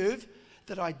deserve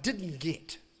that I didn't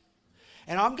get.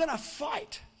 And I'm going to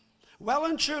fight well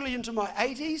and truly into my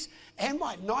 80s and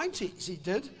my 90s, he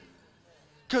did.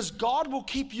 Because God will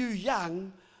keep you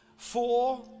young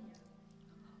for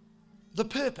the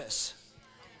purpose.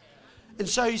 And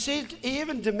so he said, he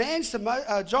even demands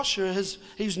to Joshua,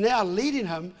 he's now leading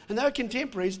him, and they were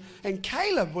contemporaries, and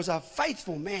Caleb was a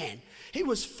faithful man. He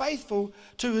was faithful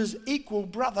to his equal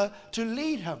brother to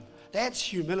lead him. That's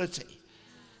humility.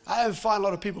 I don't find a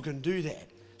lot of people can do that.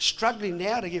 Struggling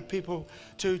now to get people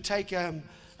to take a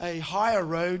higher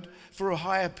road for a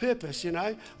higher purpose,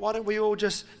 Why don't we all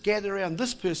just gather around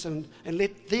this person and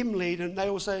let them lead? And they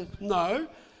all say, no,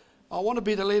 I want to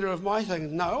be the leader of my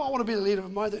thing. No, I want to be the leader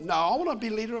of my thing. No, I want to be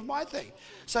the leader of my thing.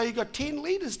 So you've got 10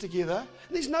 leaders together,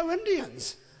 and there's no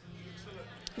Indians.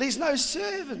 There's no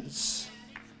servants.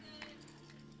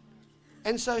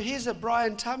 And so here's a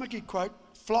Brian Tamaki quote,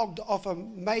 flogged off a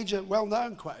major,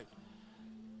 well-known quote.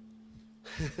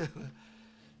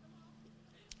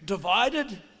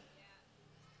 Divided,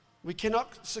 we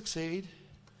cannot succeed.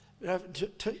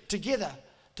 Together,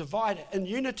 divided, in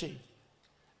unity.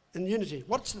 In unity.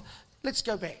 Let's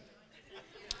go back.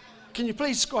 Can you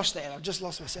please squash that? I've just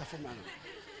lost myself for a moment.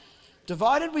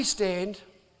 Divided we stand.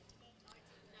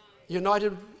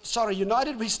 United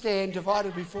we stand,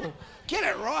 divided we fall. Get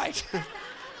it right.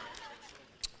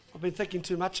 I've been thinking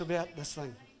too much about this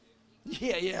thing.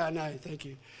 Yeah, I know, thank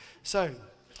you. So,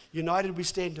 united we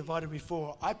stand, divided we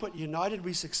fall. I put united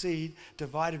we succeed,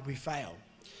 divided we fail.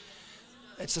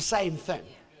 It's the same thing.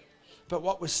 But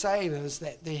what we're saying is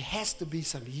that there has to be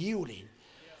some yielding.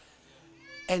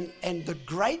 And the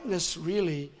greatness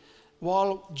really,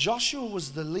 while Joshua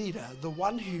was the leader, the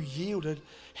one who yielded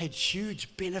had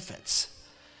huge benefits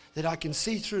that I can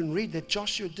see through and read that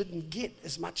Joshua didn't get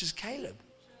as much as Caleb.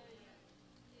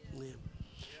 Yeah.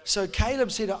 So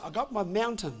Caleb said, I got my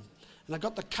mountain and I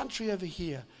got the country over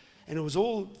here, and it was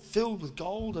all filled with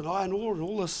gold and iron ore and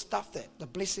all this stuff, that the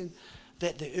blessing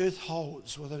that the earth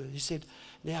holds. He said,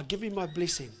 now give me my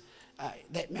blessing,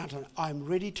 that mountain. I'm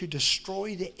ready to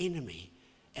destroy the enemy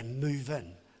and move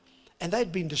in. And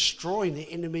they'd been destroying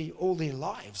the enemy all their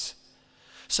lives.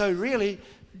 So really,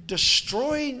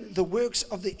 destroying the works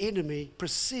of the enemy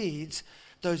precedes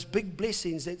those big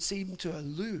blessings that seem to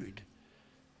elude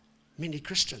many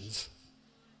Christians.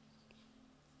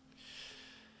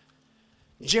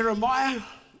 Jeremiah,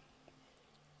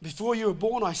 before you were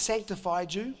born, I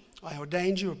sanctified you. I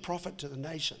ordained you a prophet to the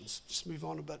nations. Just move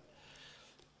on a bit.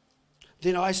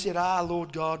 Then I said,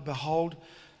 Lord God, behold,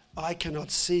 I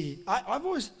cannot see. I've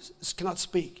always cannot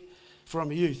speak, for I'm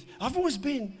a youth. I've always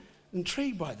been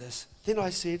intrigued by this. Then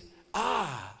I said,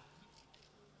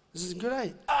 this is good, eh?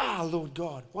 Lord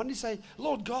God. Why didn't he say,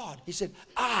 Lord God? He said,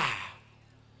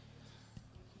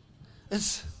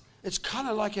 It's kind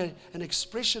of like an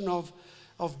expression of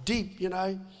deep,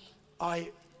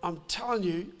 I'm telling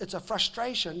you, it's a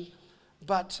frustration,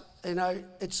 but,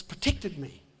 it's protected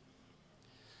me.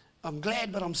 I'm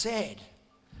glad, but I'm sad.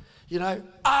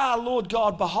 Lord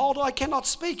God, behold, I cannot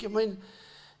speak. I mean,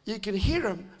 you can hear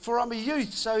him, for I'm a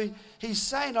youth. So he's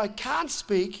saying, I can't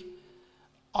speak.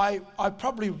 I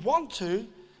probably want to,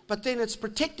 but then it's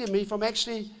protecting me from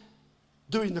actually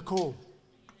doing the call.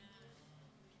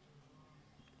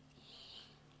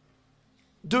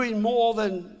 doing more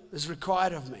than is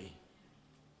required of me.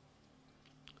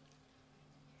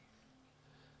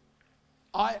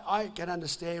 I can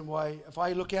understand why, if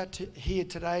I look out here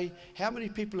today, how many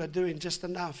people are doing just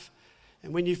enough.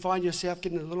 And when you find yourself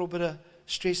getting a little bit of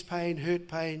stress pain, hurt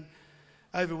pain,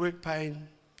 overwork pain,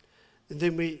 and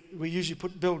then we usually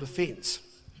build a fence.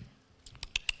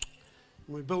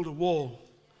 And we build a wall,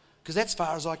 because that's as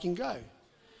far as I can go.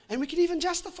 And we can even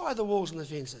justify the walls and the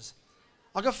fences.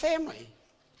 I've got family.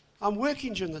 I'm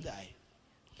working during the day.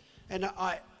 And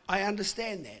I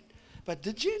understand that. But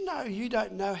did you know you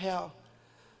don't know how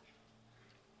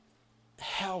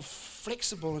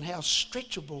flexible and how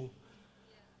stretchable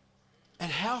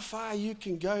and how far you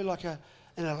can go like an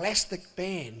elastic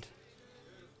band?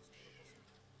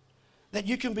 That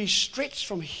you can be stretched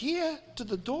from here to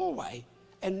the doorway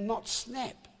and not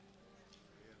snap.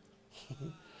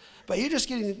 But you're just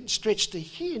getting stretched to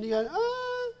here and you're going,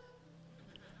 oh,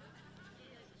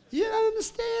 you don't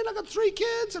understand, I've got 3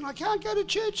 kids and I can't go to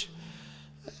church.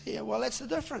 Yeah, well, that's the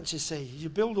difference, you see. You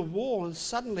build a wall and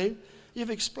suddenly you've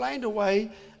explained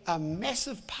away a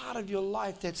massive part of your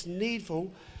life that's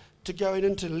needful to going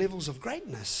into levels of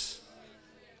greatness.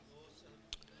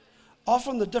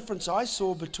 Often the difference I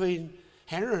saw between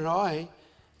Hannah and I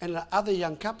and the other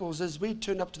young couples is we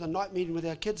turned up to the night meeting with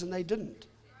our kids and they didn't.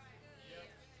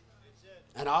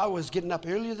 And I was getting up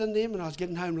earlier than them and I was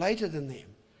getting home later than them.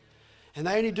 And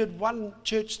they only did one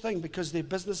church thing because their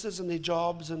businesses and their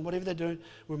jobs and whatever they're doing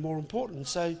were more important.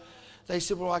 So they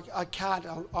said, well, I can't,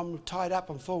 I'm tied up,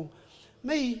 I'm full.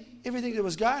 Me, everything that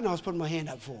was going, I was putting my hand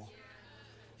up for.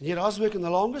 And yet I was working the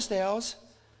longest hours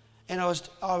and I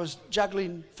was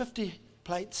juggling 50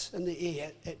 plates in the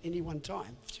air at any one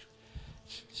time.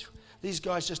 These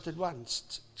guys just did one.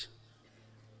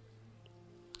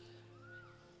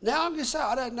 Now I'm going to say,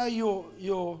 I don't know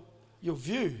your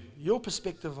view, your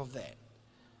perspective of that.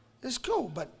 It's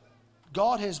cool, but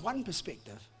God has one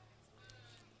perspective.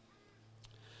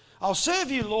 I'll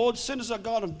serve you, Lord. As soon as I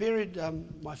got and buried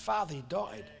my father, he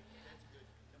died.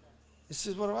 He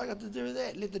says, what have I got to do with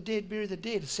that? Let the dead bury the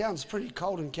dead. It sounds pretty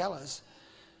cold and callous.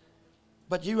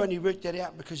 But you only worked that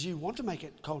out because you want to make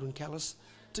it cold and callous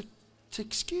to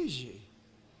excuse you.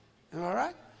 Am I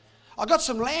right? I got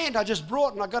some land I just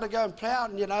brought and I got to go and plough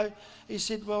it. And, he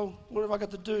said, well, what have I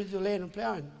got to do with the land and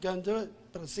ploughing? Go and do it,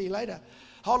 but I'll see you later.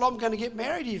 How long am I going to get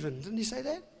married even? Didn't he say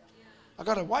that? I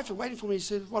got a wife waiting for me. He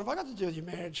said, what have I got to do with your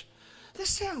marriage? This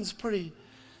sounds pretty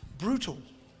brutal.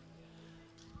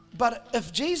 But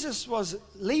if Jesus was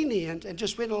lenient and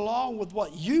just went along with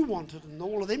what you wanted and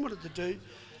all of them wanted to do,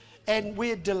 and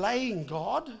we're delaying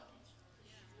God,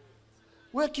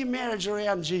 work your marriage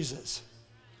around Jesus.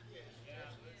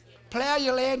 Plough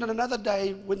your land on another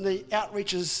day when the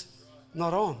outreach is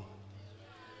not on.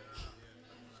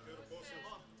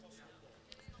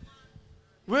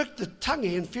 Work the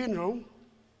tangi and funeral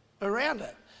around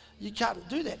it. You can't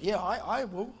do that. Yeah, I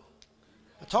will.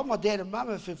 I told my dad and mum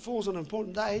if it falls on an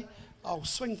important day, I'll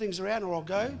swing things around or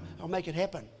I'll make it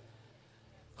happen.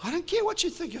 I don't care what you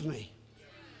think of me.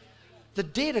 The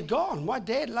dead are gone. My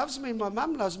dad loves me, my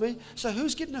mum loves me, so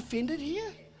who's getting offended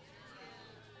here?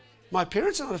 My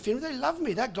parents are not offended, they love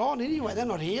me, they're gone anyway, they're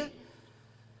not here.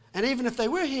 And even if they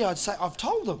were here, I'd say, I've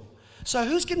told them. So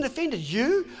who's getting offended?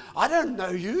 You? I don't know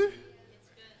you.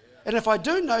 And if I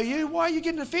do know you, why are you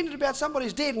getting offended about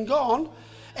somebody's dead and gone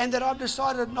and that I've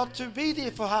decided not to be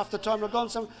there for half the time I've gone?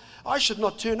 I should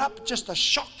not turn up just to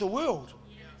shock the world.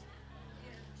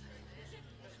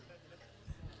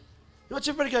 You watch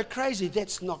everybody go crazy,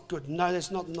 that's not good. No,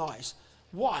 that's not nice.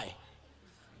 Why?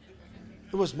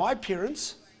 It was my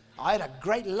parents. I had a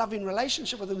great loving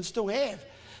relationship with them and still have.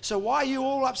 So why are you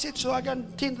all upset? So I go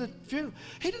and attend the funeral.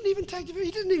 He didn't even take the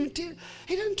funeral.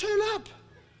 He didn't turn up.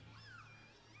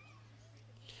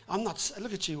 I'm not,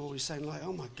 look at you always saying like,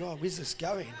 oh my God, where's this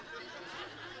going?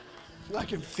 I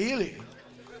can feel you.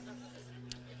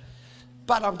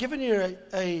 But I'm giving you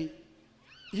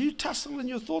you tussle in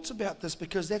your thoughts about this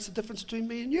because that's the difference between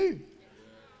me and you.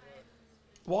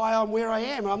 Why I'm where I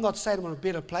am. I'm not saying I'm in a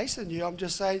better place than you. I'm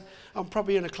just saying I'm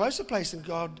probably in a closer place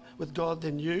with God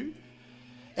than you.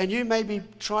 And you may be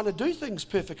trying to do things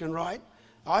perfect and right.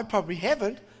 I probably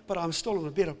haven't, but I'm still in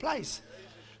a better place.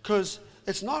 Because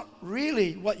it's not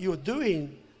really what you're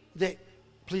doing that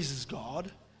pleases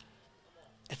God.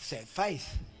 It's that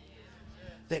faith.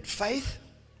 That faith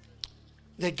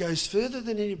that goes further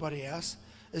than anybody else,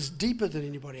 is deeper than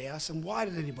anybody else, and wider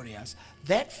than anybody else.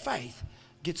 That faith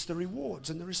gets the rewards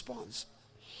and the response.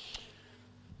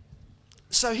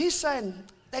 So he's saying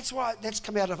that's why that's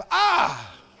come out of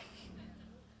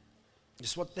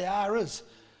That's what the R is.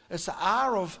 It's the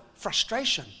R of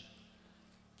frustration.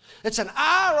 It's an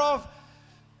hour of,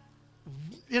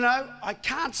 I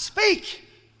can't speak.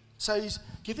 So he's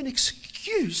giving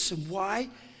excuse and why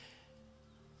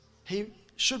he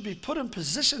should be put in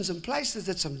positions and places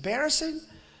that's embarrassing.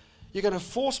 You're going to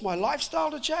force my lifestyle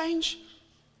to change?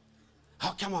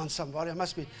 Oh, come on, somebody. I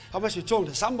must be talking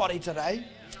to somebody today.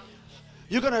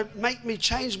 You're going to make me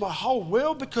change my whole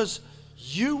world because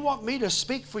you want me to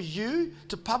speak for you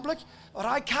to public, but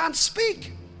I can't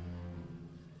speak.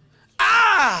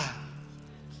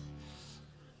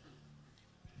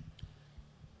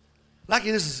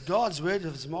 Lucky this is God's word.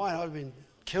 If it's mine, I'd have been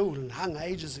killed and hung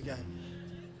ages ago.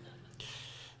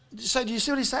 So do you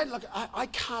see what he's saying? Look, I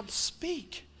can't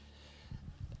speak.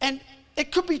 And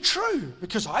it could be true,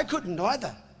 because I couldn't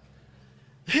either.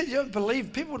 People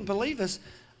wouldn't believe this.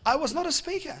 I was not a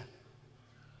speaker.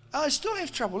 I still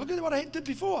have trouble. Look at what I did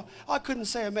before. I couldn't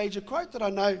say a major quote that I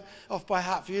know off by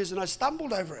heart for years, and I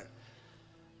stumbled over it.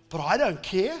 But I don't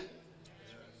care,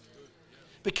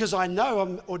 because I know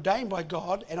I'm ordained by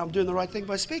God and I'm doing the right thing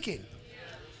by speaking.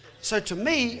 So to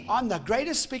me, I'm the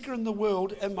greatest speaker in the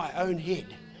world in my own head.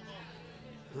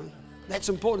 That's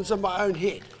important, it's in my own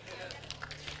head.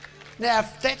 Now,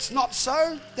 if that's not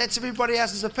so, that's everybody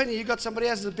else's opinion. You've got somebody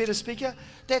else who's a better speaker.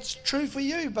 That's true for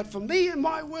you. But for me, in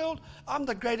my world, I'm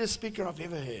the greatest speaker I've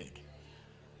ever heard.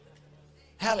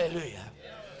 Hallelujah.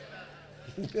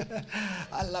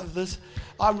 I love this.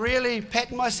 I'm really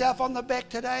patting myself on the back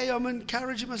today. I'm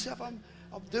encouraging myself. I'm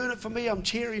doing it for me. I'm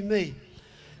cheering me.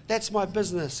 That's my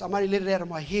business. I'm only let it out of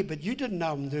my head, but you didn't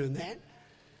know I'm doing that.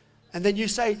 And then you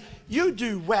say, you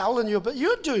do well, and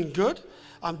you're doing good.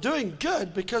 I'm doing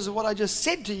good because of what I just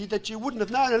said to you that you wouldn't have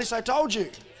known unless I told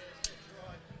you.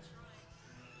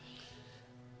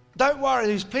 Don't worry,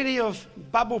 there's plenty of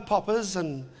bubble poppers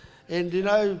and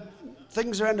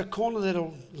things around the corner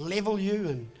that'll level you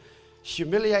and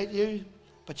humiliate you,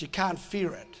 but you can't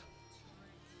fear it.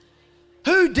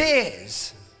 Who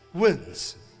dares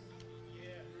wins.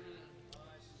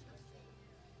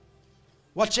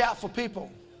 Watch out for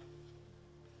people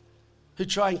who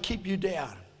try and keep you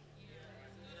down.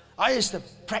 I used to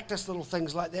practice little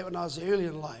things like that when I was early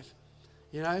in life.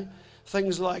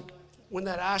 Things like when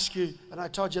they'd ask you, and I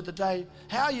told you the other day,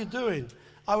 how are you doing?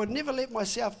 I would never let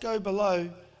myself go below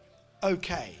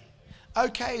okay.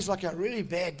 Okay is like a really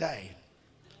bad day,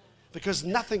 because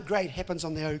nothing great happens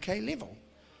on the okay level.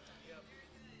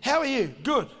 How are you?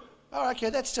 Good. Oh, okay,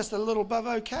 that's just a little above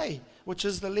okay, which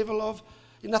is the level of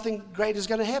nothing great is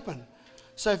going to happen.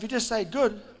 So if you just say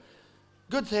good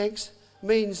thanks,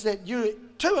 means that you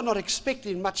too are not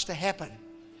expecting much to happen.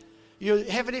 You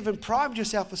haven't even primed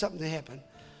yourself for something to happen.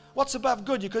 What's above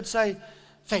good? You could say,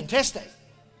 fantastic.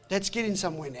 That's getting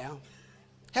somewhere now.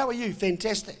 How are you?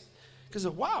 Fantastic. Because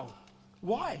wow,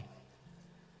 why?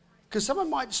 Because someone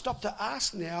might stop to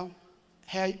ask now,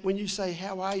 when you say,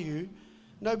 how are you?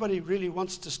 Nobody really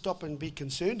wants to stop and be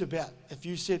concerned about if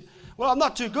you said, well, I'm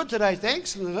not too good today,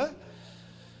 thanks.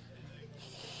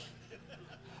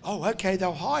 Oh, okay,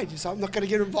 they'll hide, so I'm not going to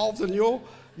get involved in your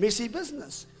messy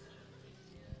business.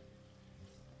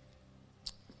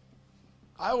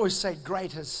 I always say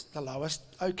great is the lowest.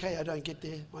 Okay, I don't get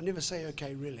there. I never say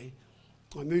okay, really.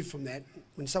 I move from that.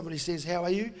 When somebody says, how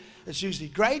are you? It's usually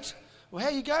great. Well,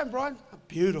 how are you going, Brian? Oh,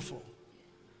 beautiful.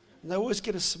 And they always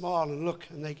get a smile and look,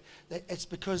 and it's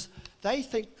because they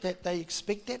think that they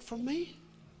expect that from me.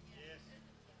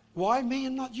 Why me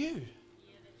and not you?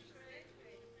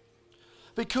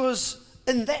 Because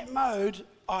in that mode,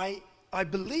 I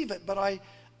believe it, but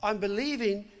I'm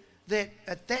believing that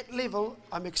at that level,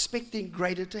 I'm expecting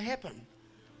greater to happen.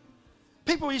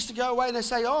 People used to go away and they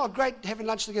say, oh, great, having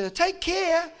lunch together. Take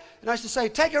care. And I used to say,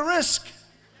 take a risk.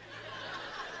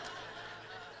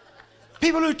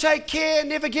 People who take care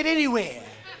never get anywhere.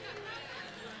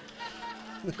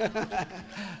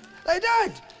 They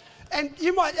don't. And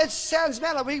it sounds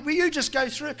mellow. You just go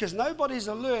through it because nobody's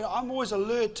alert. I'm always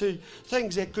alert to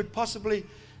things that could possibly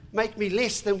make me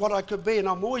less than what I could be. And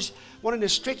I'm always wanting to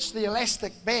stretch the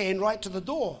elastic band right to the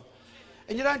door.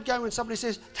 And you don't go when somebody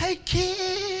says, take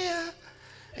care.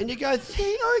 And you go,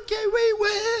 okay, we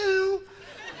will.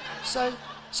 So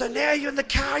now you're in the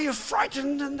car, you're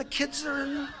frightened, and the kids are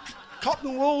in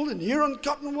cotton wool, and you're in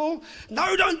cotton wool.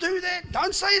 No, don't do that.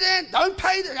 Don't say that. Don't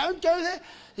pay that. Don't go there.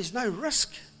 There's no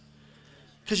risk.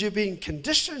 Because you're being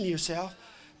conditioning yourself,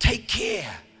 take care,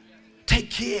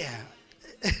 take care.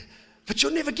 But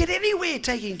you'll never get anywhere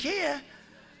taking care.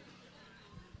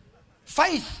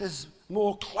 Faith is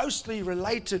more closely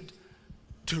related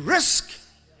to risk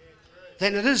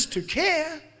than it is to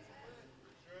care.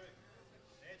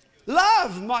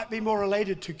 Love might be more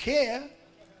related to care,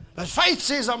 but faith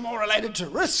says I'm more related to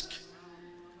risk.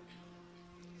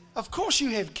 Of course you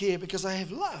have care because I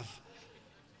have love.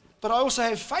 But I also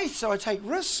have faith, so I take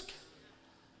risk.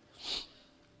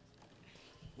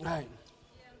 Right.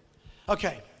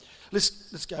 Okay,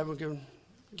 let's go. We're going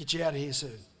to get you out of here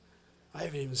soon. I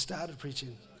haven't even started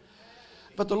preaching.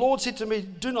 But the Lord said to me,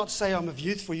 do not say I'm of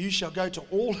youth, for you shall go to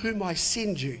all whom I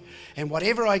send you, and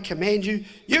whatever I command you,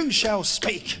 you shall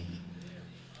speak.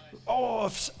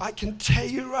 Oh, I can tell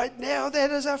you right now,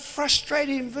 that is a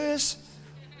frustrating verse.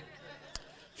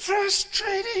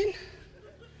 Frustrating.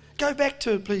 Go back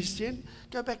to it, please, Jen.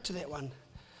 Go back to that one.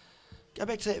 Go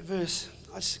back to that verse.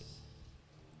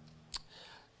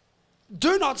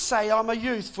 Do not say I'm a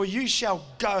youth, for you shall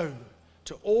go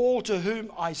to all to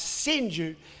whom I send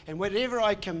you, and whatever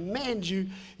I command you,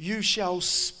 you shall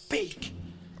speak.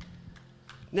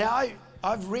 Now,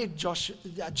 I've read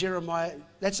Jeremiah.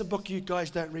 That's a book you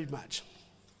guys don't read much.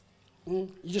 You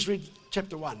just read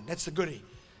chapter 1. That's the goodie.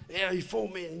 Yeah, he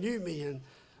formed me and knew me, and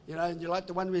and you like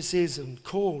the one where it says and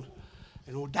called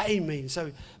and ordained me.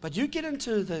 So, but you get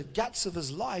into the guts of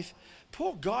his life.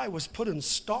 Poor guy was put in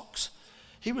stocks.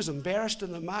 He was embarrassed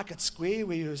in the market square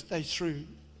where they threw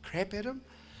crap at him,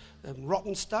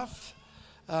 rotten stuff.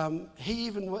 He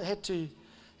even had to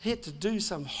do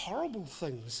some horrible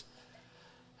things.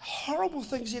 Horrible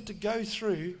things he had to go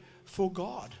through for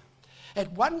God.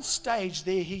 At one stage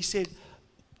there, he said,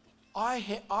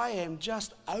 I am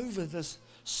just over this.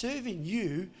 Serving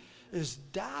you is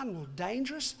darn well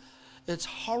dangerous. It's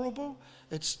horrible.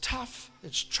 It's tough.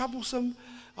 It's troublesome.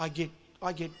 I get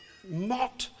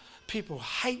mocked. People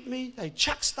hate me. They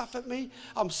chuck stuff at me.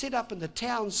 I'm set up in the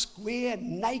town square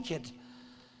naked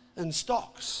in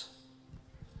stocks.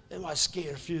 That might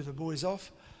scare a few of the boys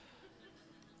off.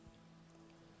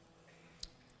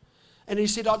 And he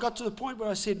said, I got to the point where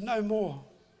I said, no more.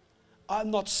 I'm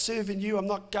not serving you. I'm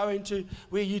not going to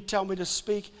where you tell me to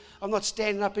speak. I'm not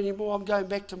standing up anymore. I'm going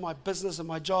back to my business and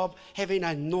my job, having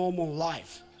a normal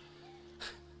life.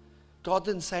 God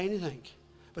didn't say anything.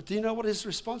 But do you know what his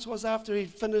response was after he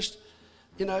finished?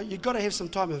 You've got to have some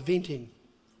time of venting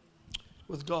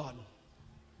with God,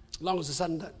 as long as the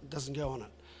sun doesn't go on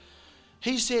it.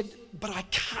 He said, but I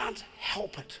can't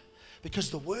help it,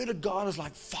 because the word of God is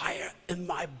like fire in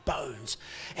my bones.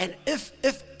 And if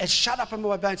it's shut up in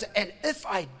my bones, and if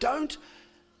I don't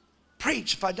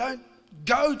preach, if I don't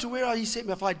go to where he sent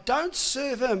me, if I don't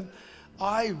serve him,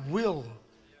 I will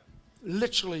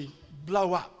literally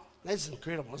blow up. That's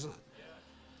incredible, isn't it?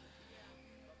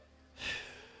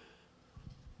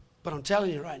 But I'm telling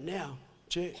you right now,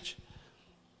 church,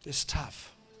 it's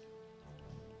tough.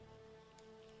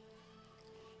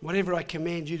 Whatever I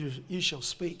command you to, you shall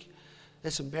speak.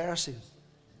 That's embarrassing.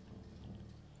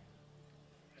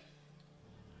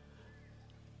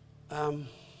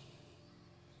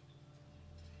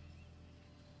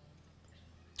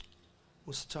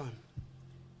 What's the time?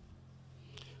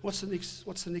 What's the next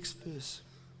verse?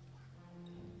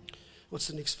 What's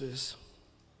the next verse?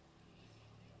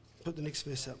 Put the next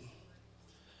verse up.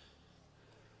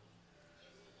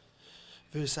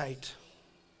 Verse 8.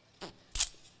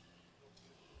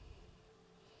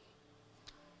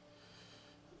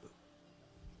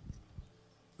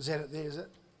 Is that it there, is it?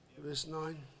 Verse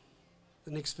 9.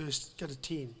 The next verse, go to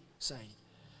 10, say.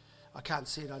 I can't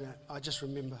see it, I just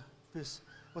remember.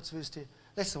 What's verse 10?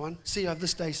 That's the one. See, I've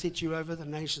this day set you over the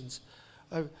nations.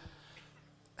 Oh,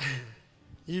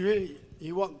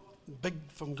 you want big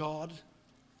from God?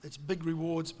 It's big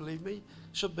rewards, believe me.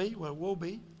 Should be, well, it will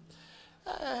be.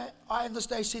 I have this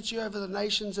day set you over the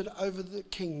nations and over the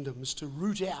kingdoms, to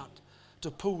root out,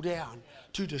 to pull down,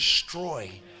 to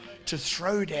destroy, to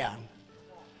throw down.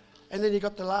 And then you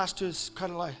got the last two, is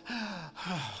kind of like,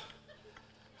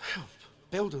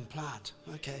 build and plant.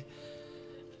 Okay.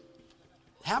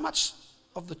 How much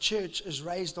of the church is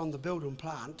raised on the build and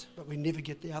plant, but we never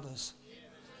get the others?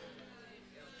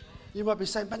 You might be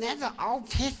saying, but that's the Old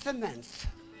Testament.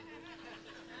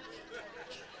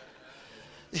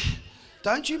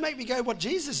 Don't you make me go what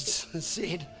Jesus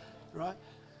said, right?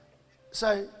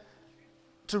 So,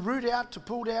 to root out, to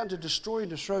pull down, to destroy,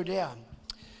 and to throw down.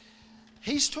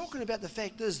 He's talking about the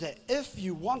fact is that if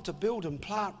you want to build and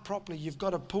plant properly, you've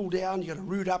got to pull down, you've got to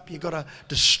root up, you've got to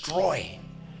destroy.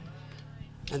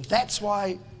 And that's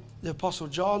why the Apostle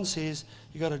John says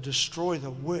you've got to destroy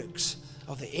the works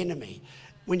of the enemy.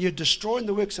 When you're destroying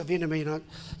the works of the enemy,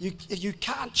 you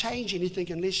can't change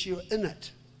anything unless you're in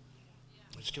it.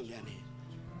 Let's come down here.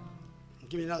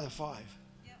 Give me another 5.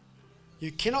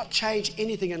 You cannot change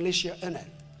anything unless you're in it.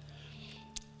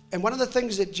 And one of the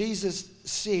things that Jesus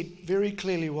said very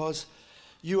clearly was,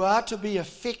 you are to be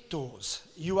effectors.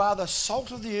 You are the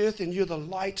salt of the earth and you're the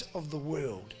light of the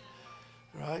world.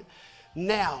 Right?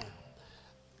 Now,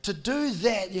 to do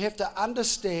that, you have to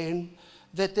understand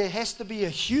that there has to be a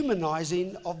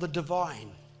humanizing of the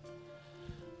divine.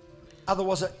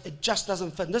 Otherwise, it just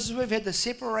doesn't fit. And this is where we've had the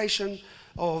separation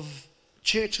of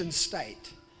church and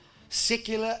state,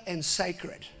 secular and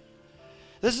sacred.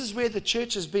 This is where the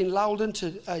church has been lulled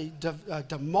into a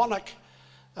demonic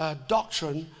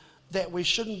doctrine that we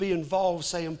shouldn't be involved,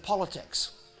 say, in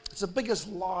politics. It's the biggest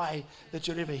lie that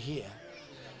you'll ever hear.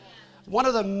 One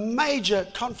of the major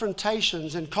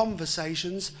confrontations and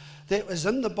conversations that was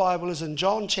in the Bible is in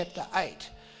John chapter 8,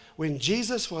 when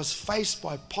Jesus was faced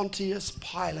by Pontius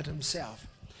Pilate himself.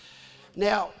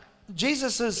 Now,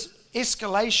 Jesus'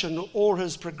 escalation or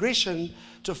his progression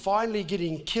to finally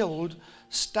getting killed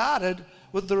started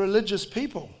with the religious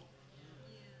people.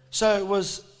 So it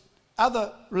was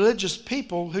other religious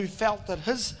people who felt that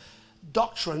his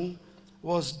doctrine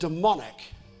was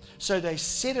demonic. So they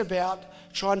set about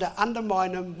trying to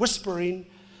undermine him, whispering,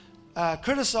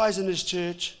 criticizing his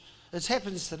church. It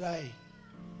happens today,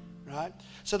 right?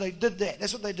 So they did that.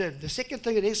 That's what they did. The second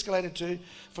thing it escalated to,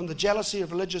 from the jealousy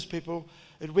of religious people,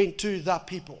 it went to the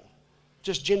people,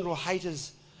 just general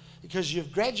haters, because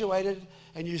you've graduated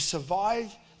and you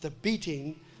survived the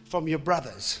beating from your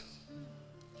brothers.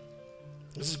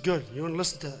 This is good. You want to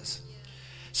listen to this.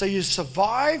 So you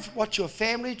survive what your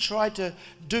family tried to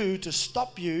do to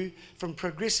stop you from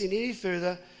progressing any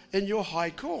further in your high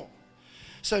call.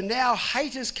 So now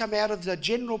hate has come out of the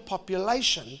general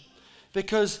population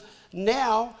because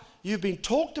now you've been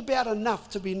talked about enough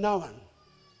to be known.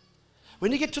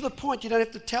 When you get to the point you don't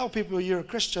have to tell people you're a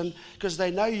Christian because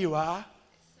they know you are.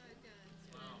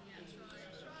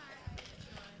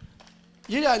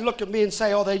 You don't look at me and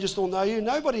say, oh, they just all know you.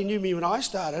 Nobody knew me when I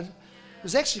started. It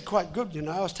was actually quite good, you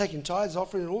know. I was taking tithes,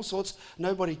 offering, and all sorts.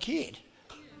 Nobody cared.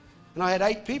 And I had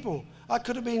 8 people. I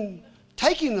could have been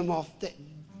taking them off,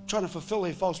 trying to fulfill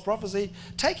their false prophecy,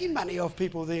 taking money off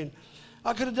people then.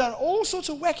 I could have done all sorts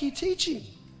of wacky teaching.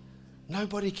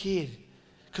 Nobody cared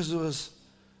because it was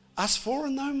us 4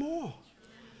 and no more.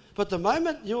 But the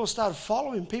moment you all started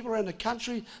following, people around the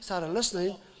country started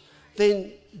listening,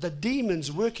 then the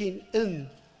demons working in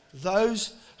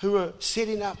those who were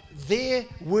setting up their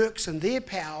works and their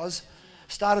powers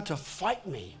started to fight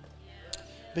me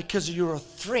because you're a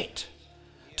threat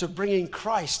to bringing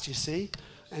Christ, you see.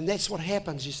 And that's what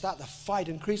happens. You start the fight,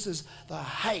 increases the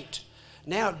hate.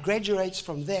 Now it graduates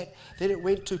from that, then it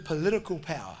went to political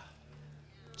power.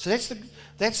 So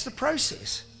that's the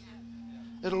process.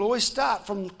 It'll always start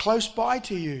from close by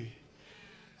to you.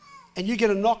 And you get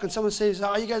a knock and someone says,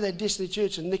 oh, you go to that Destiny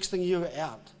Church, and next thing you're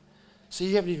out. So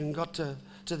you haven't even got to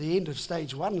the end of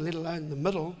stage 1, let alone the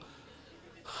middle.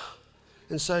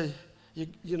 And so,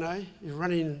 you know, you're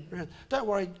running around. Don't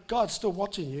worry, God's still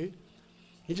watching you.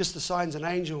 He just assigns an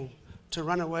angel to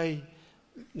run away,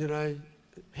 you know,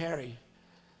 Harry.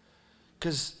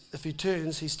 Because if he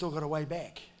turns, he's still got a way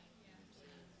back.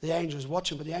 The angel's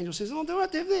watching, but the angel says, oh, do I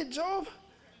have to have that job?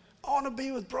 I want to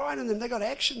be with Brian and them. They got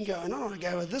action going. I don't want to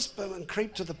go with this bum and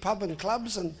creep to the pub and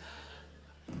clubs. And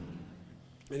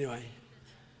anyway.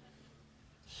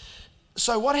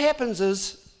 So what happens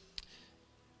is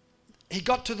he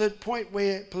got to the point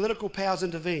where political powers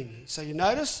intervene. So you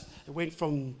notice it went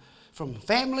from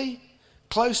family,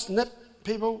 close-knit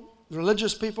people,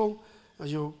 religious people,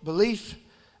 your belief,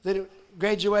 then it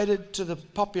graduated to the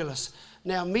populace.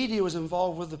 Now, media was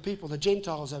involved with the people, the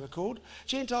Gentiles they were called.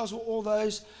 Gentiles were all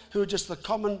those who were just the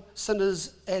common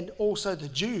sinners and also the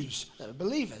Jews, that were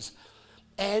believers.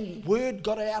 And word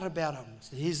got out about them.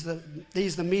 So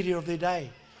here's the media of their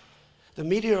day. The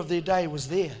media of their day was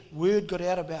there. Word got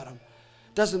out about them.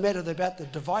 Doesn't matter about the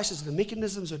devices, the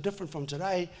mechanisms are different from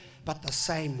today, but the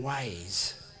same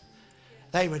ways.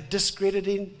 They were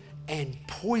discrediting and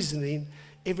poisoning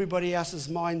everybody else's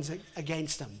minds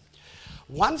against them.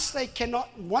 Once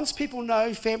people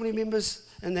know, family members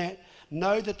and that,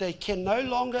 know that they can no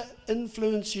longer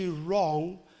influence you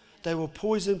wrong, they will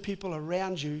poison people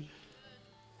around you.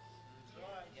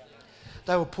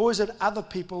 They will poison other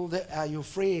people that are your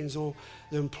friends or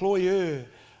the employer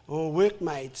or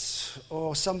workmates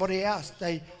or somebody else.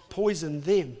 They poison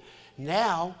them.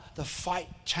 Now the fight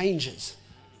changes.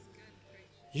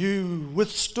 You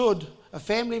withstood a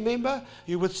family member,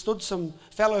 you withstood some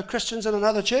fellow Christians in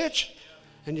another church,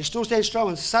 and you still stand strong,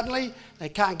 and suddenly they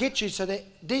can't get you, so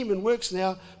that demon works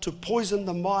now to poison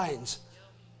the minds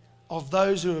of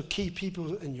those who are key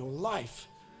people in your life.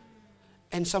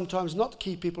 And sometimes not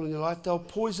key people in your life, they'll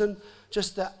poison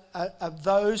just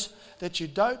those that you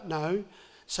don't know,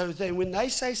 so then when they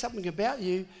say something about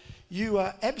you, you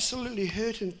are absolutely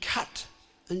hurt and cut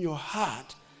in your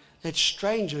heart that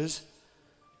strangers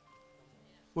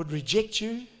would reject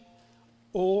you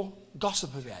or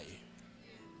gossip about you.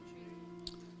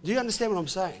 Do you understand what I'm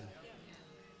saying?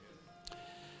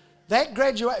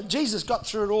 That Jesus got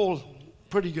through it all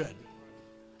pretty good.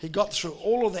 He got through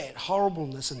all of that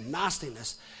horribleness and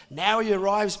nastiness. Now he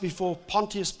arrives before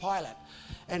Pontius Pilate.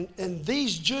 And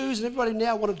these Jews and everybody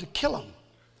now wanted to kill him.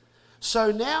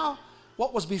 So now,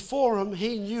 what was before him,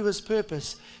 he knew his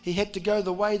purpose. He had to go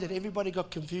the way that everybody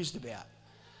got confused about.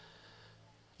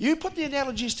 You put the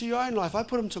analogies to your own life. I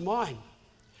put them to mine.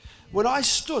 When I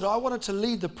stood, I wanted to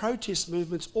lead the protest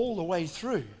movements all the way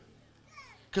through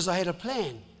because I had a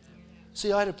plan.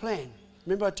 See, I had a plan.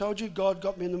 Remember I told you God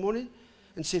got me in the morning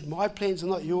and said, my plans are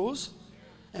not yours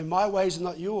and my ways are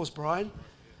not yours, Brian.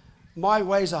 My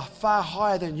ways are far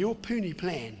higher than your puny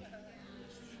plan.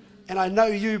 And I know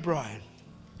you, Brian.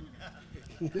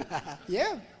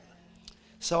 Yeah.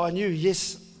 So I knew,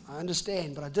 yes, I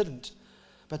understand, but I didn't.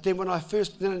 But then when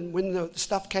the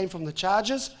stuff came from the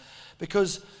charges,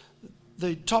 because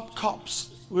the top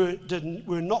cops were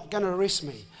not going to arrest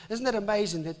me. Isn't that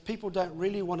amazing that people don't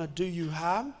really want to do you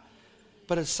harm,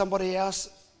 but it's somebody else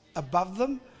above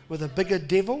them with a bigger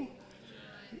devil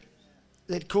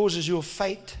that causes your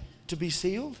fate to be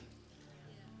sealed?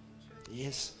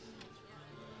 Yes.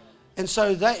 And so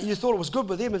you thought it was good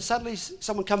with them, and suddenly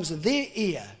someone comes in their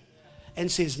ear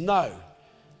and says, no,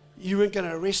 you weren't going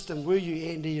to arrest them, were you,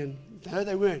 Andy? And no,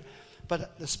 they weren't.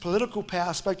 But this political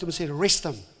power spoke to them and said, arrest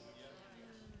them.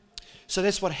 So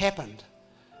that's what happened.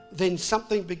 Then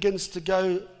something begins to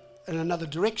go in another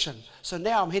direction. So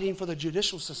now I'm heading for the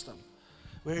judicial system.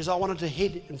 Whereas I wanted to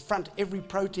head in front every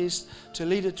protest to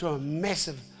lead it to a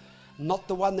massive, not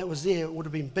the one that was there, it would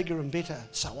have been bigger and better.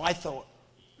 So I thought.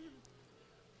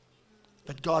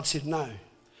 But God said, no,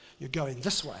 you're going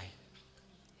this way.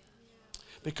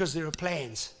 Because there are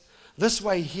plans. This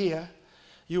way here,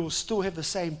 you will still have the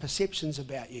same perceptions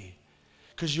about you.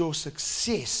 Because your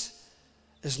success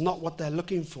is not what they're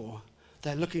looking for.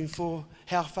 They're looking for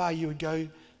how far you would go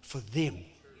for them.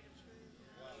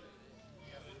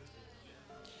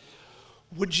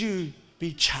 Would you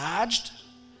be charged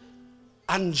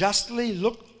unjustly?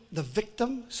 Look, the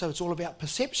victim. So it's all about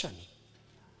perception.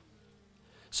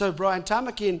 So Brian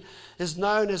Tamakin is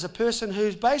known as a person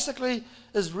who's basically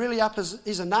is really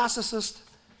he's a narcissist,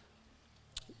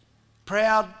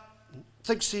 proud,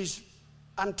 thinks he's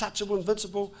untouchable,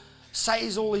 invincible,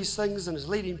 says all these things and is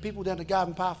leading people down the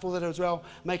garden path for that as well,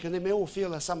 making them all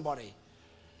feel as somebody.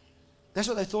 That's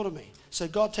what they thought of me. So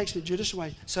God takes me the judicial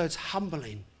way. So it's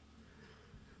humbling.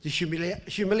 The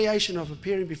humiliation of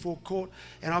appearing before court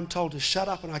and I'm told to shut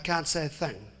up and I can't say a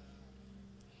thing.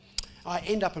 I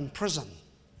end up in prison.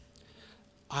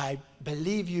 I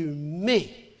believe you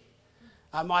me.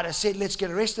 I might have said, let's get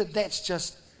arrested. That's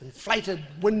just inflated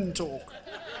wind talk.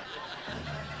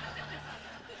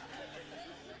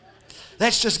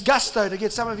 That's just gusto to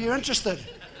get some of you interested.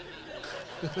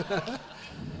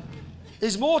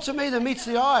 There's more to me than meets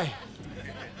the eye.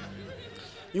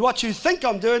 What you think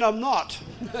I'm doing, I'm not.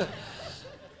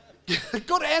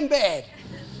 Good and bad.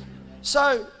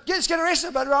 So, let's get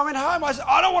arrested. But when I went home, I said,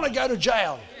 I don't want to go to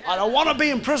jail. I don't want to be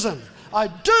in prison. I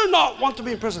do not want to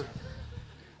be in prison.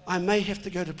 I may have to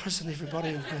go to prison,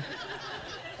 everybody.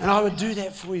 And I would do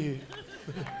that for you.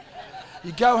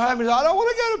 You go home and say, I don't want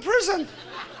to go to prison.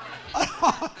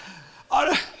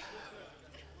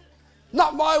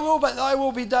 Not my will, but thy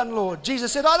will be done, Lord.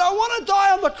 Jesus said, I don't want to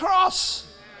die on the cross.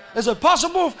 Is it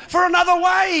possible for another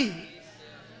way?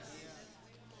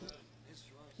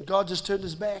 God just turned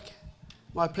his back.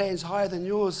 My plan's higher than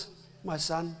yours, my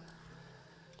son.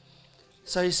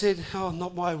 So he said, oh,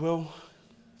 not my will.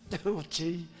 Oh,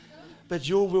 gee. But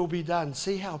your will be done.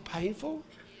 See how painful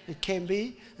it can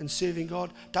be in serving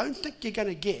God? Don't think you're going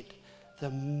to get the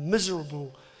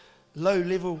miserable,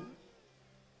 low-level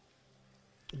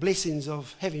blessings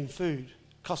of having food,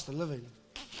 cost of living.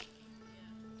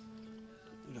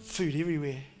 Food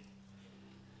everywhere.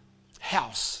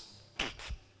 House.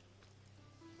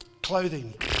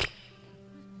 Clothing.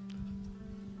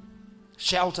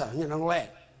 Shelter, all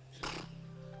that.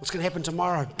 What's going to happen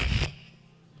tomorrow?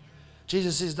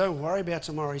 Jesus says, don't worry about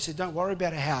tomorrow. He said, don't worry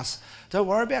about a house. Don't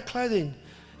worry about clothing.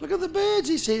 Look at the birds,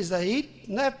 he says, they eat.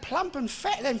 And they're plump and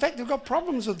fat. In fact, they've got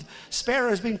problems with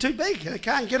sparrows being too big. They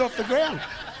can't get off the ground.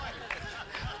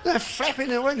 They're flapping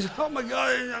their wings. Oh, my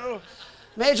God.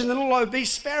 Imagine the little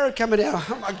obese sparrow coming out.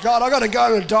 Oh, my God, I've got to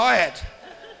go on a diet.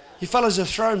 You fellas are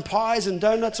throwing pies and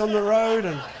donuts on the road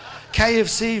and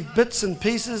KFC bits and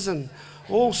pieces and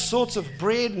all sorts of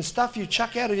bread and stuff you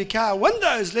chuck out of your car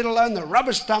windows, let alone the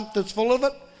rubbish dump that's full of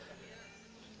it.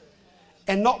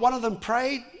 And not one of them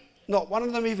prayed, not one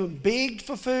of them even begged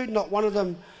for food, not one of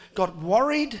them got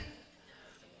worried.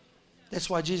 That's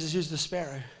why Jesus used the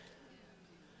sparrow.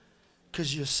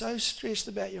 Because you're so stressed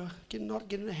about not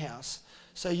getting a house.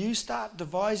 So you start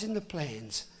devising the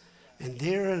plans. And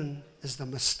therein is the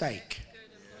mistake.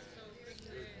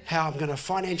 How I'm going to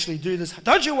financially do this.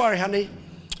 Don't you worry, honey.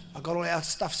 I've got all our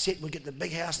stuff set. We'll get the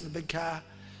big house and the big car.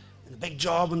 And the big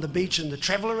job and the beach and the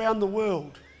travel around the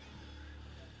world.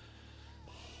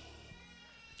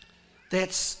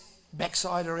 That's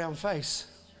backside around face.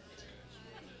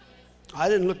 I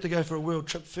didn't look to go for a world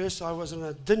trip first. I was in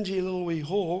a dingy little wee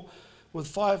hall with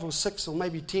 5 or 6 or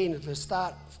maybe 10 at the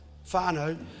start,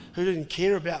 whānau, who didn't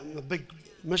care about the big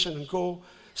mission and call,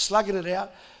 slugging it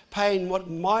out, paying what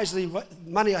miserly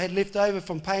money I had left over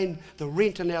from paying the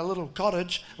rent in our little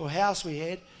cottage or house we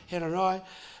had, Hannah and I,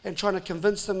 and trying to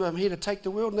convince them I'm here to take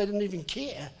the world, and they didn't even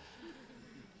care.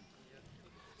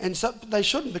 And so they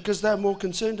shouldn't, because they're more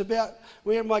concerned about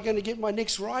where am I going to get my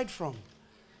next ride from.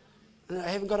 And I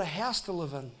haven't got a house to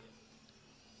live in.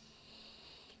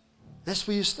 That's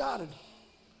where you started.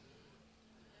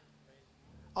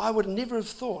 I would never have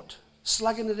thought,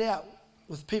 slugging it out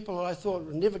with people that I thought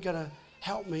were never going to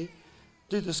help me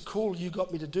do this call you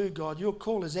got me to do, God. Your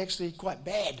call is actually quite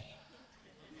bad.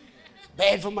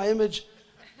 Bad for my image.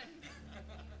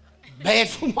 Bad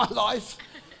for my life.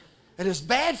 And it's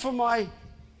bad for my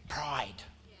pride.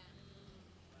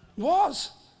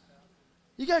 Was.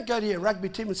 You don't go to your rugby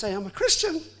team and say, I'm a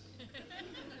Christian.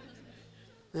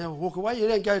 They'll walk away. You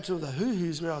don't go to the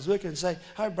hoo-hoos where I was working and say,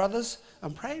 hi, brothers,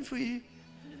 I'm praying for you.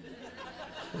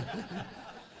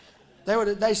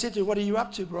 They said to me, what are you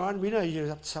up to, Brian? We know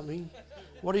you're up to something.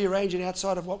 What are you arranging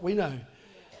outside of what we know?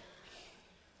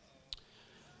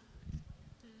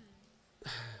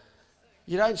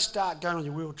 You don't start going on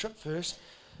your world trip first.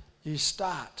 You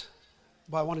start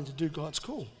by wanting to do God's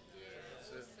call.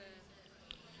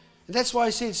 And that's why I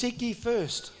said, seek ye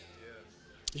first.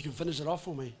 You can finish it off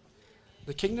for me.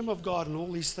 The kingdom of God and all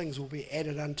these things will be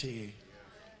added unto you.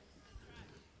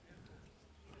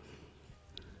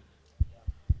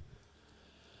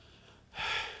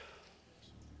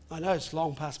 I know it's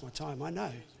long past my time. I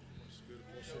know.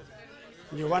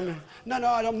 And you're wondering, no,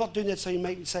 I'm not doing that so you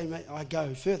make me say I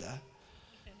go further.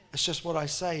 It's just what I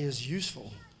say is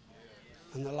useful.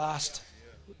 In the last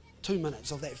 2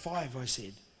 minutes of that 5 I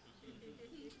said.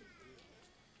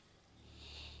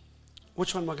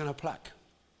 Which one am I going to pluck?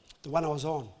 The one I was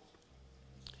on.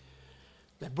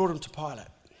 They brought him to Pilate.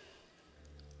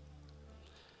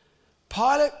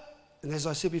 Pilate, and as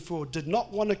I said before, did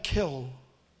not want to kill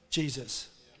Jesus.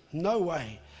 No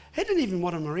way. He didn't even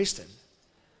want him arrested.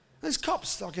 Those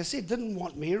cops, like I said, didn't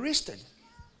want me arrested.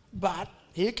 But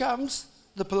here comes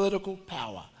the political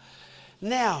power.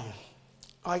 Now,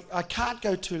 I can't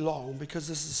go too long because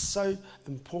this is so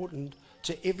important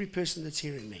to every person that's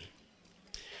hearing me.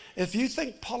 If you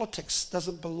think politics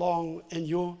doesn't belong in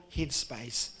your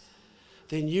headspace,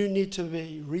 then you need to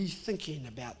be rethinking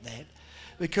about that,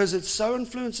 because it so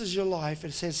influences your life.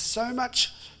 It has so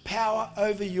much power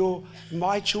over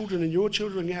my children and your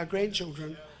children and our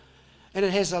grandchildren. And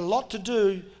it has a lot to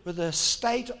do with the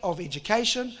state of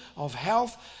education, of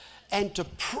health, and to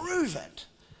prove it,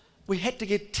 we had to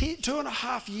get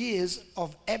 2.5 years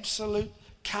of absolute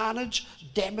carnage,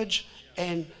 damage,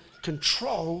 and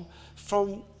control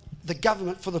from the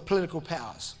government for the political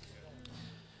powers.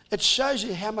 It shows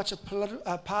you how much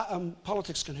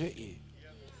politics can hurt you.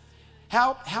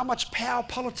 How much power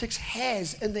politics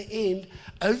has in the end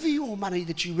over your money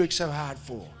that you work so hard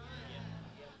for.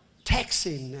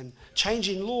 Taxing and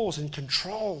changing laws and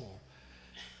control.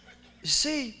 You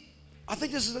see, I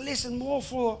think this is a lesson more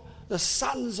for the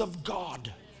sons of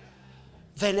God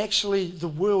than actually the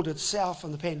world itself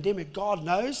and the pandemic. God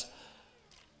knows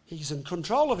He's in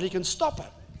control of it. He can stop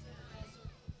it.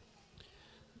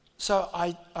 So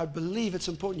I believe it's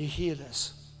important you hear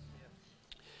this.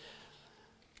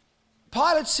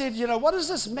 Pilate said, what has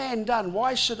this man done?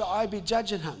 Why should I be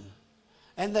judging him?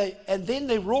 And then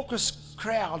the raucous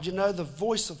crowd, the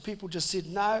voice of people just said,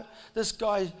 no, this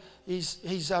guy, he's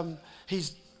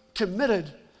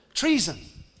committed treason.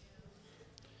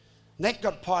 And that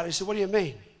got Pilate. He said, what do you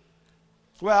mean?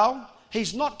 Well,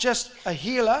 he's not just a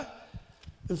healer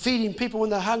and feeding people when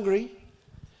they're hungry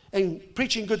and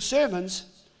preaching good sermons.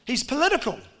 He's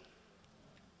political.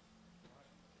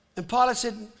 And Pilate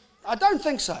said, I don't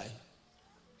think so.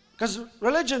 Because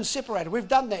religion's separated. We've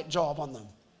done that job on them.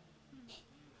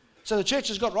 So the church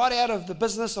has got right out of the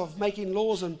business of making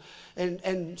laws and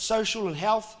social and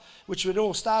health, which it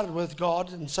all started with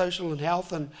God, and social and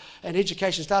health and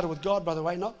education started with God, by the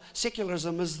way. Not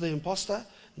secularism is the imposter,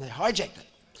 and they hijacked it.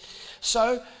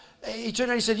 So he turned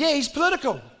around and he said, yeah, he's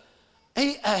political.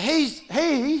 He's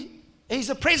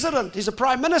a president. He's a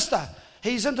prime minister.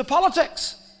 he's into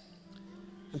politics.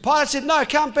 And Pilate said, no, it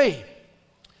can't be.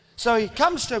 So he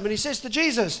comes to him and he says to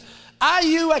Jesus, are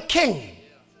you a king?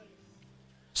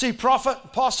 See, prophet,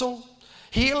 apostle,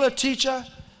 healer, teacher,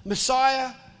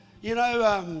 Messiah,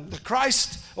 the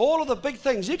Christ, all of the big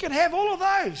things. You can have all of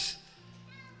those.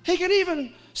 He can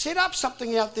even set up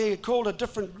something out there called a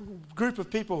different group of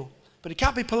people, but it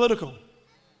can't be political.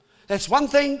 That's one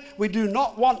thing we do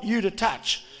not want you to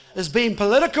touch, is being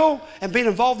political and being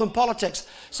involved in politics.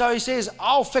 So he says,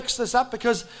 I'll fix this up,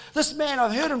 because this man,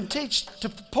 I've heard him teach to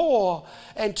the poor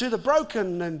and to the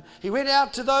broken, and he went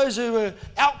out to those who were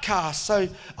outcasts. So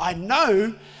I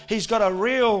know he's got a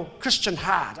real Christian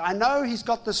heart. I know he's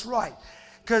got this right,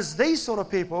 because these sort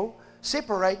of people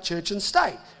separate church and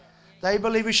state. They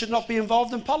believe we should not be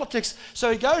involved in politics.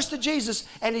 So he goes to Jesus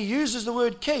and he uses the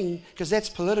word king, because that's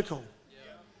political.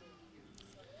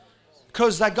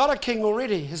 Because they got a king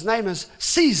already. His name is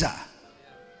Caesar.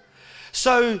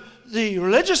 So the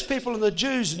religious people and the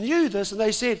Jews knew this, and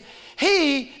they said,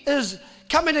 he is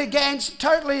coming against,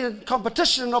 totally in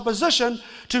competition and opposition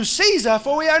to Caesar,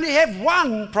 for we only have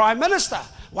one prime minister,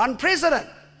 one president,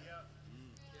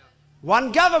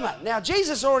 one government. Now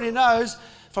Jesus already knows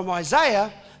from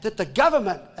Isaiah that the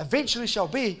government eventually shall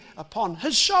be upon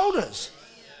his shoulders.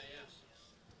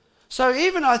 So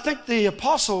even I think the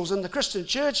apostles in the Christian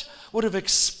church would have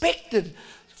expected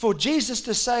for Jesus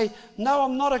to say, no,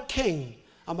 I'm not a king.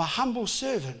 I'm a humble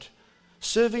servant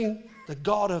serving the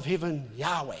God of heaven,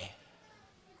 Yahweh.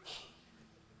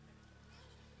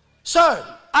 So,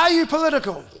 are you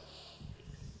political?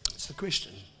 That's the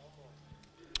question.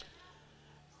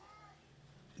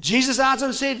 Jesus answered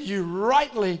and said,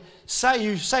 you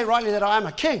say rightly that I am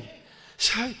a king.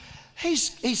 So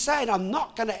he's saying, I'm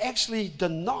not going to actually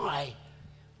deny,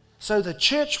 so the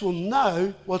church will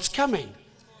know what's coming.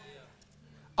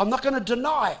 I'm not going to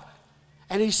deny it.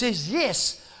 And he says,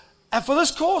 yes, and for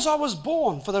this cause I was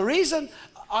born. For the reason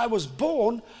I was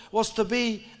born was to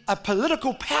be a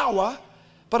political power,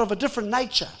 but of a different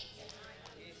nature.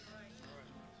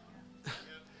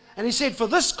 And he said, for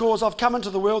this cause I've come into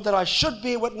the world, that I should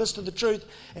bear witness to the truth,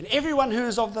 and everyone who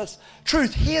is of this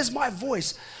truth hears my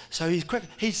voice. So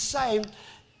he's saying,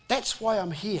 that's why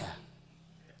I'm here.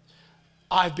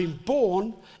 I've been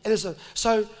born.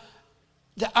 So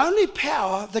the only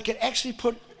power that could actually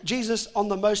put Jesus on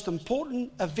the most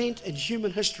important event in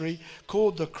human history,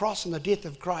 called the cross and the death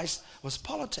of Christ, was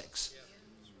politics.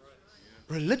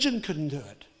 Religion couldn't do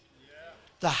it.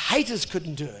 The haters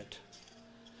couldn't do it.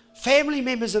 Family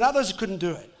members and others couldn't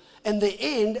do it. In the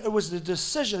end, it was the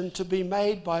decision to be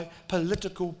made by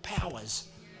political powers.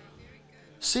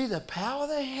 See the power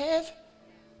they have,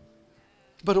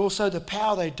 but also the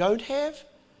power they don't have?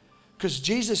 Because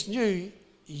Jesus knew,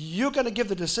 you're going to give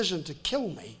the decision to kill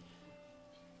me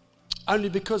only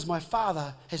because my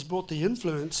Father has brought the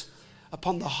influence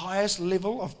upon the highest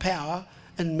level of power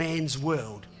in man's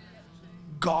world.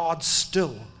 God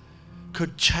still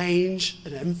could change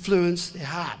and influence their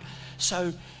heart.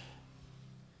 So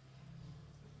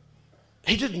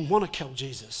he didn't want to kill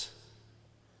Jesus.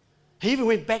 He even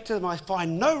went back to them, I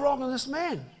find no wrong in this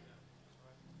man.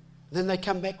 Then they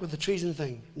come back with the treason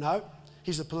thing. No,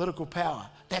 he's a political power.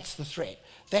 That's the threat.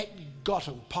 That got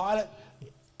him. Pilate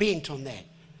bent on that.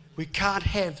 We can't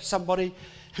have somebody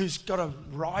who's got a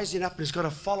rising up, who's got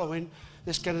a following,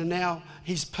 that's going to now,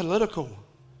 he's political.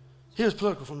 He was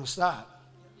political from the start.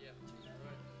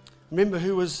 Remember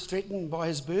who was threatened by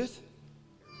his birth?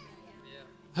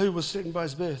 Who was threatened by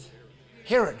his birth?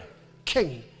 Herod,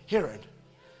 King Herod.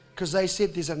 Because they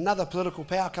said there's another political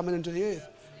power coming into the earth.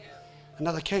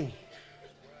 Another king.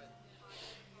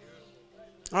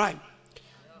 All right.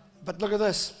 But look at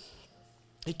this.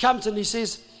 He comes and he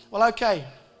says, well, okay,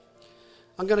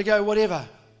 I'm going to go whatever.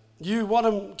 You want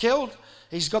him killed?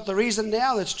 He's got the reason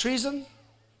now, that's treason.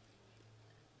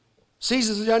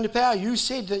 Caesar's the only power. You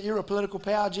said that you're a political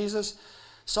power, Jesus.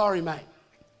 Sorry, mate.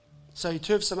 So he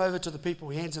turfs him over to the people.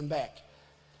 He hands him back.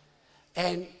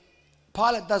 And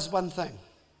Pilate does one thing.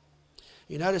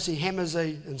 You notice he hammers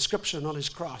an inscription on his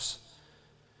cross.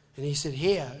 And he said,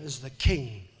 here is the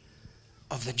King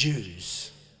of the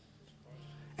Jews.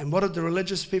 And what did the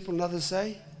religious people and others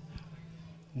say?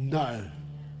 No.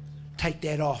 Take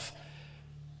that off.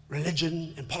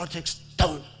 Religion and politics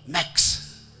don't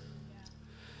mix.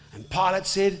 And Pilate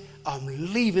said, I'm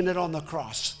leaving it on the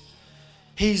cross.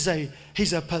 He's a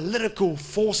political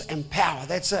force and power.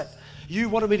 That's it. You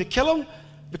wanted me to kill him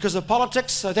because of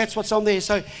politics, so that's what's on there.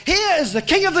 So here is the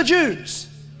King of the Jews.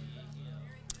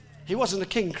 He wasn't a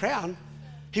king crown.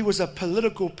 He was a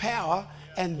political power,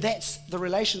 and that's the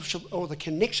relationship or the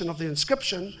connection of the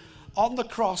inscription on the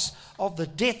cross of the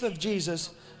death of Jesus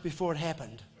before it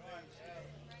happened.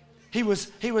 He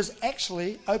was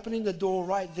actually opening the door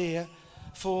right there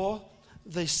for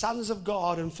the sons of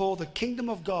God and for the kingdom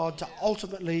of God to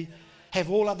ultimately have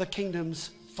all other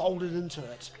kingdoms folded into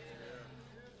it.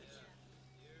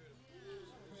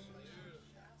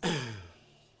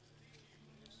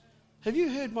 Have you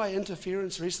heard my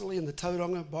interference recently in the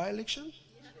Tauranga by-election?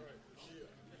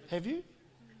 Have you?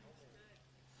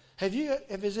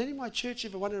 Has any of my church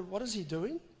ever wondered, what is he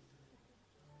doing?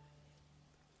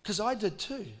 Because I did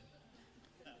too.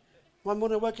 One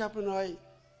morning I woke up and I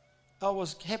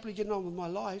was happily getting on with my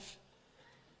life.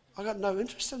 I got no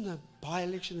interest in the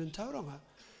by-election in Tauranga.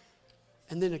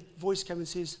 And then a voice came and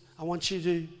says, I want you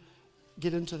to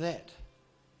get into that.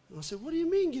 And I said, what do you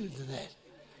mean get into that?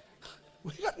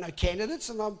 We got no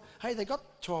candidates, and they got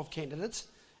 12 candidates,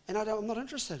 and I'm not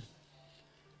interested.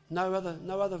 No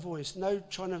other voice, no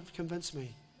trying to convince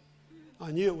me.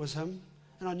 I knew it was him,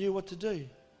 and I knew what to do.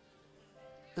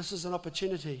 This is an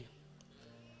opportunity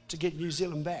to get New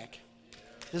Zealand back.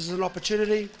 This is an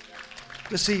opportunity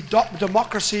to see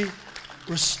democracy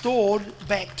restored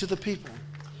back to the people.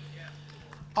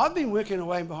 I've been working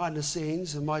away behind the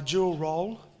scenes in my dual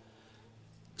role.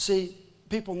 See,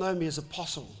 people know me as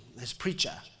apostle, as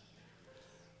preacher,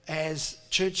 as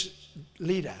church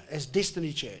leader, as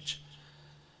Destiny Church.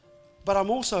 But I'm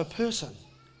also a person.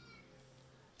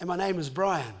 And my name is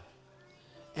Brian.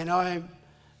 And I'm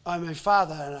a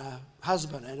father and a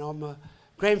husband, and I'm a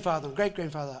grandfather and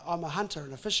great-grandfather. I'm a hunter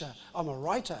and a fisher. I'm a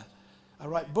writer. I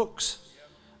write books.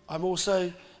 I'm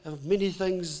also have many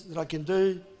things that I can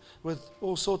do with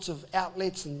all sorts of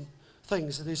outlets and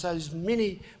things. And there's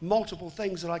many multiple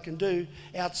things that I can do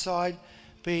outside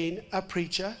being a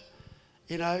preacher,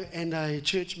 and a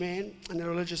church man and a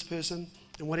religious person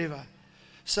and whatever.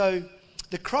 So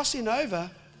the crossing over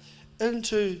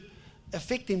into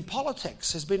affecting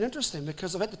politics has been interesting,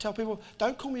 because I've had to tell people,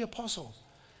 don't call me apostle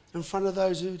in front of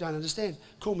those who don't understand.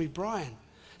 Call me Brian.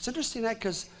 It's interesting that,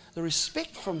 because the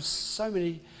respect from so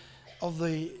many of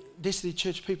the Destiny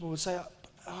Church people would say,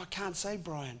 I can't say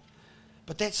Brian,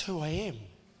 but that's who I am.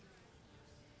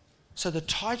 So the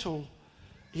title,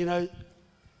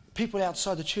 people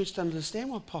outside the church don't understand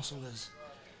what apostle is,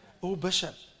 or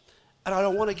bishop. And I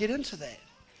don't want to get into that.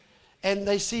 And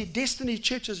they see Destiny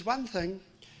Church as one thing,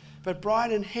 but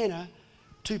Brian and Hannah,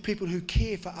 two people who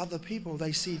care for other people,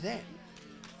 they see that.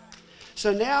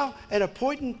 So now, at a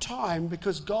point in time,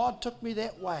 because God took me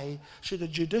that way through the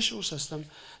judicial system,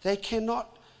 they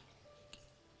cannot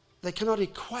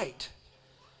equate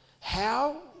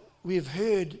how we've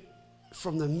heard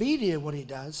from the media what he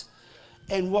does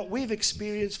and what we've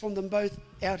experienced from them both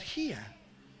out here.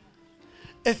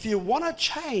 If you want to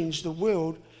change the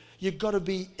world, you've got to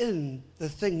be in the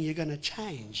thing you're going to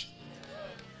change.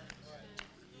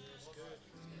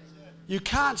 You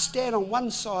can't stand on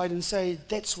one side and say,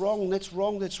 that's wrong, that's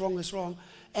wrong, that's wrong, that's wrong,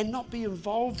 and not be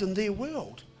involved in their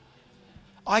world.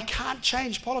 I can't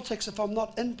change politics if I'm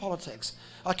not in politics.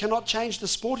 I cannot change the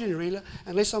sporting arena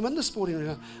unless I'm in the sporting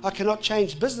arena. I cannot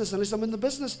change business unless I'm in the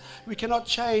business. We cannot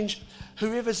change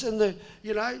whoever's in the,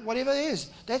 whatever it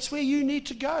is. That's where you need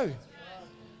to go.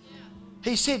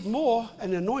 He said more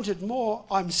and anointed more,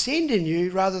 I'm sending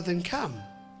you rather than come.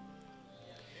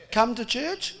 Come to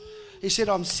church? He said,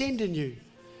 I'm sending you.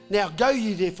 Now go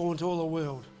ye therefore into all the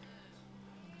world.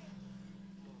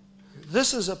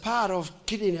 This is a part of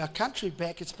getting our country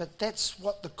back, but that's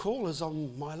what the call is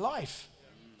on my life.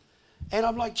 And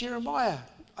I'm like Jeremiah.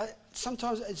 I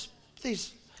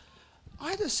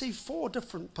had to see 4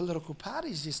 different political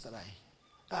parties yesterday,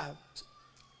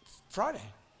 Friday.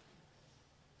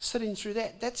 Sitting through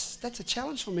that, that's a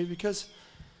challenge for me, because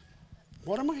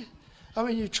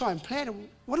you try and plan it.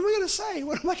 What am I going to say?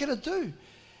 What am I going to do?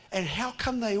 And how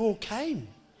come they all came?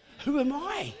 Who am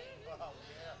I?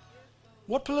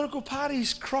 What political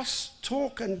parties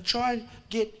cross-talk and try and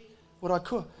get what I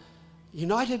call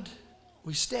united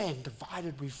we stand,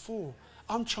 divided we fall.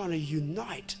 I'm trying to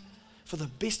unite for the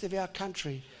best of our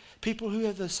country, people who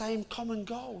have the same common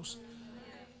goals.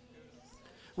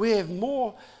 We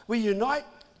unite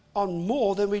on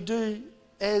more than we do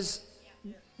as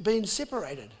being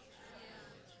separated.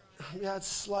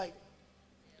 It's like,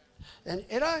 and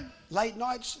late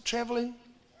nights, travelling,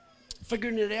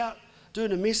 figuring it out,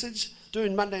 doing a message,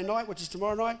 doing Monday night, which is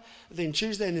tomorrow night, then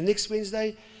Tuesday, and the next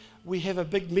Wednesday, we have a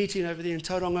big meeting over there in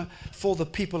Tauranga for the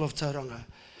people of Tauranga.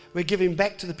 We're giving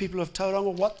back to the people of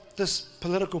Tauranga what this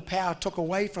political power took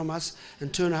away from us in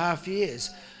 2.5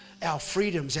 years. Our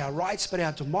freedoms, our rights, but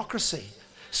our democracy.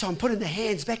 So I'm putting the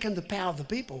hands back in the power of the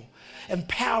people,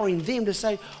 empowering them to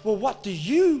say, well, what do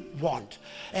you want?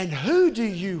 And who do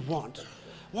you want?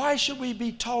 Why should we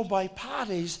be told by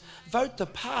parties, vote the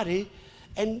party,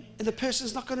 and the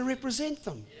person's not going to represent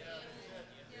them?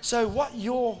 So what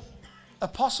your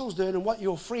apostle's doing and what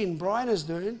your friend Brian is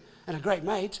doing, and a great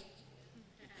mate,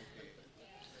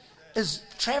 is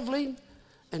travelling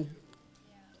and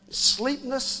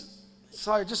sleepless.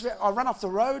 So I ran off the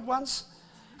road once,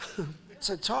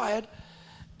 so tired,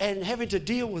 and having to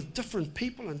deal with different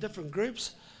people and different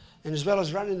groups, and as well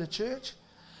as running the church.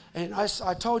 And I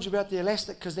told you about the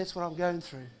elastic because that's what I'm going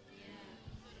through.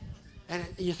 And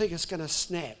you think it's going to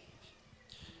snap.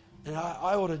 And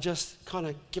I ought to just kind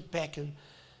of get back and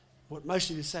what most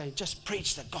of you are saying, just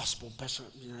preach the gospel, Bishop,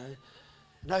 you know.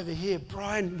 And over here,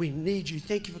 Brian, we need you.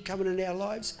 Thank you for coming in our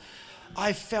lives.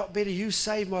 I felt better. You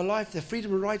saved my life. The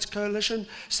Freedom and Rights Coalition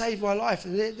saved my life.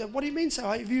 And what do you mean, so?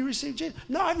 Have you received Jesus?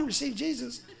 No, I haven't received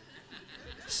Jesus.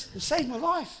 It saved my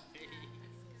life.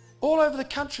 All over the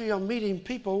country, I'm meeting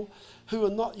people who are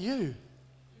not you.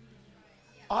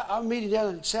 I'm meeting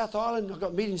down in South Island. I've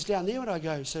got meetings down there when I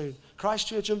go soon.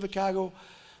 Christchurch, Invercargill,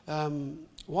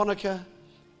 Wanaka,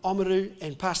 Oamaru,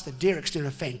 and Pastor Derek's doing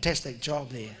a fantastic job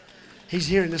there. He's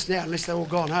hearing this now, unless they're all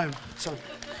gone home. So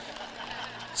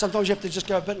sometimes you have to just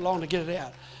go a bit long to get it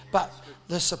out. But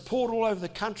the support all over the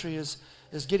country is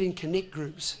getting connect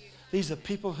groups. These are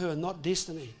people who are not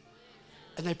Destiny.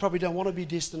 And they probably don't want to be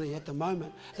Destiny at the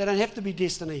moment. They don't have to be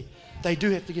Destiny. They do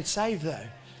have to get saved though.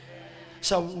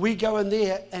 So we go in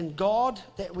there, and God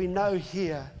that we know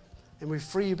here, and we're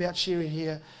free about sharing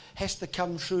here, has to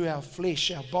come through our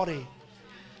flesh, our body.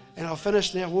 And I'll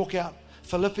finish now, walk out.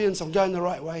 Philippians, I'm going the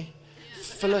right way.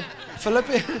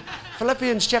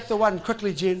 Philippians chapter 1,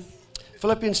 quickly, Jen.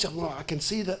 Philippians, I can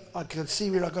see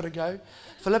where I've got to go.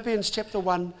 Philippians chapter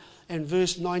 1 and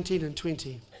verse 19 and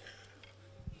 20.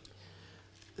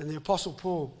 And the Apostle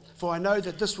Paul, for I know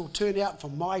that this will turn out for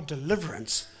my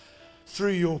deliverance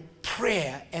through your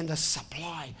prayer and the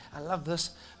supply. I love this.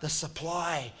 The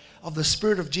supply of the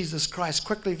Spirit of Jesus Christ.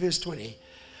 Quickly, verse 20.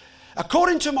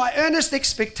 According to my earnest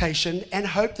expectation and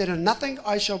hope that in nothing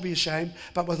I shall be ashamed,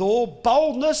 but with all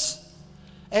boldness,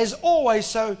 as always,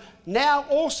 so now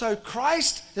also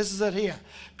Christ, this is it here,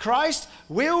 Christ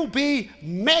will be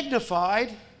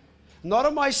magnified, not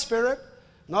in my spirit,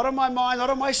 not in my mind, not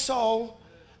in my soul,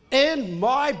 in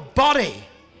my body,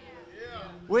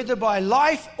 whether by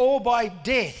life or by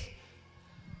death.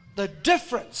 The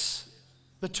difference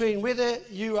between whether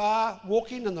you are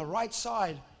walking on the right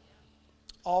side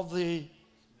of the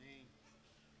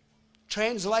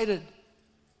translated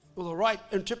or the right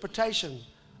interpretation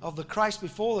of the Christ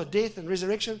before the death and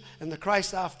resurrection and the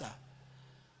Christ after.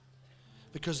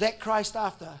 Because that Christ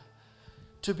after,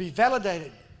 to be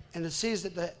validated, and it says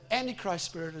that the Antichrist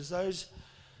spirit is those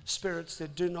spirits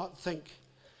that do not think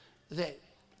that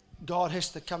God has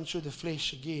to come through the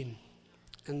flesh again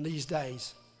in these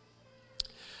days.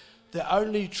 The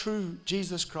only true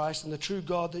Jesus Christ and the true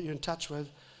God that you're in touch with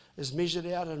is measured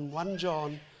out in 1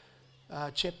 John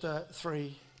chapter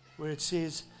 3, where it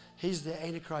says he's the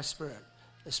Antichrist spirit,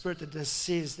 the spirit that just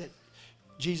says that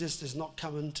Jesus does not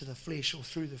come into the flesh or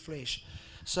through the flesh.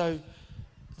 So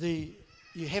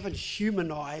you haven't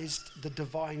humanized the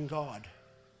divine God.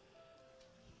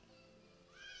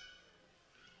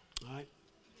 All right?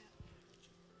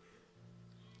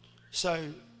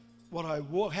 So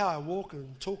how I walk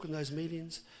and talk in those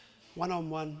meetings,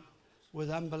 one-on-one with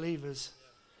unbelievers,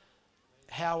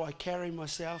 how I carry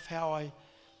myself, how I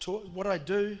talk, what I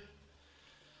do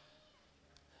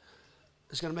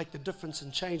is going to make the difference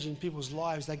in changing people's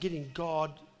lives. They're getting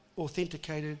God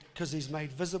authenticated because he's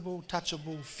made visible,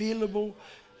 touchable, feelable,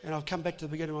 and I'll come back to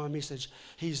the beginning of my message.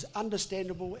 He's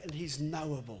understandable and he's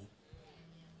knowable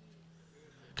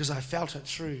because I felt it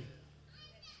through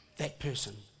that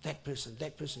person,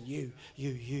 you.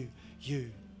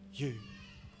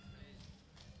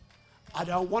 I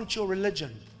don't want your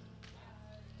religion.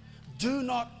 Do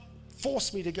not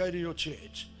force me to go to your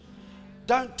church.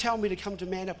 Don't tell me to come to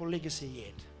Man Up or Legacy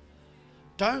yet.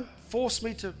 Don't force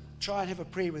me to try and have a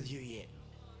prayer with you yet.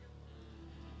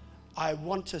 I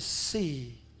want to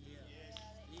see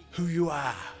who you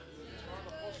are.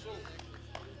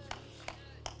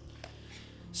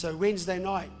 So Wednesday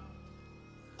night,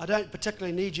 I don't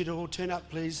particularly need you to all turn up,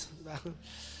 please.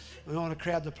 We don't want to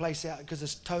crowd the place out because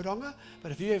it's Tauranga.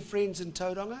 But if you have friends in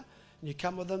Tauranga and you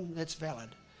come with them, that's valid.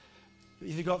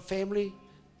 If you've got family,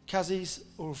 cousins,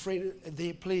 or a friend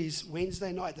there, please,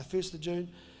 Wednesday night, the 1st of June,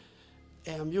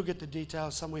 you'll get the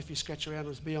details somewhere if you scratch around,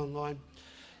 it'll be online.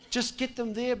 Just get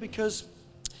them there because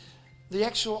the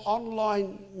actual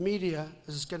online media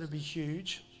is going to be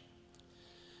huge.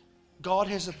 God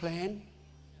has a plan,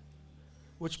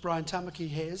 which Brian Tamaki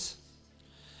has,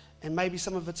 And maybe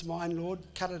some of it's mine, Lord.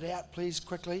 Cut it out, please,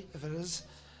 quickly, if it is.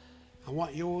 I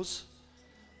want yours.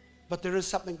 But there is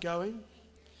something going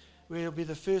where it'll be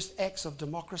the first acts of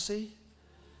democracy.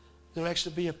 There'll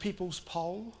actually be a people's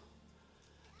poll.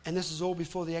 And this is all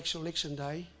before the actual election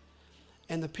day.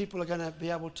 And the people are going to be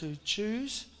able to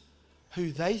choose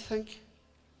who they think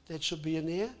that should be in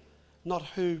there, not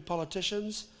who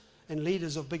politicians and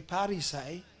leaders of big parties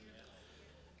say.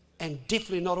 And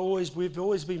definitely not always, we've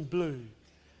always been blue,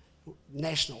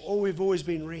 national, or we've always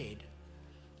been red.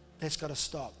 That's got to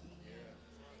stop.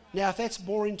 Now, if that's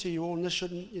boring to you all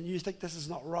and you think this is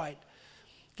not right,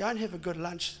 go and have a good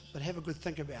lunch, but have a good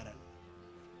think about it.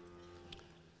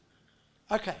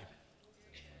 Okay.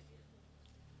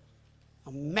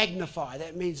 I'll magnify.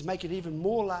 That means make it even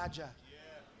more larger.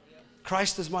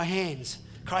 Christ is my hands.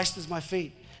 Christ is my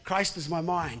feet. Christ is my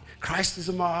mind. Christ is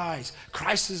in my eyes.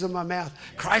 Christ is in my mouth.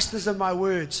 Christ is in my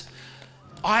words.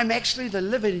 I'm actually the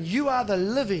living. You are the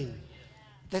living.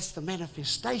 That's the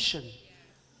manifestation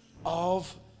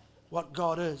of what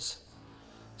God is.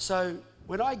 So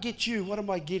when I get you, what am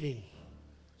I getting?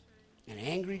 An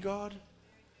angry God?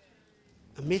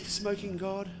 A meth-smoking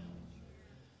God?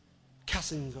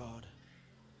 Cussing God?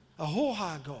 A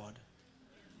ho-ha God?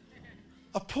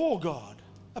 A poor God?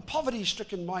 A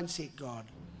poverty-stricken mindset God?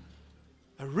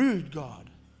 A rude God?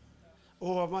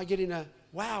 Or am I getting a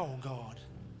wow God?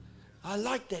 I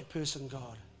like that person,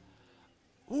 God.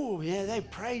 Oh, yeah, they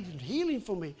prayed and healing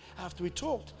for me after we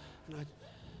talked.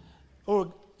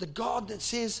 Or the God that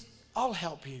says, I'll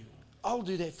help you. I'll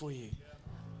do that for you.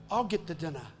 I'll get the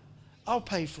dinner. I'll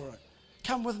pay for it.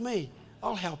 Come with me.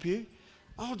 I'll help you.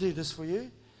 I'll do this for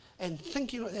you. And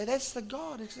thinking like that, that's the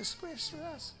God that's expressed for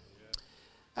us.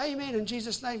 Amen. In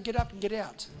Jesus' name, get up and get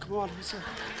out. Come on.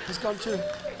 He's gone too.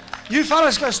 You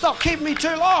fellas got to stop keeping me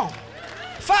too long.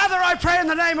 Father, I pray in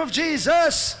the name of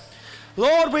Jesus.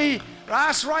 Lord, we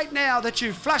ask right now that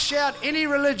you flush out any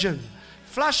religion.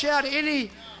 Flush out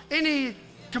any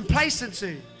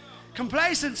complacency.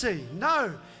 Complacency,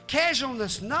 no.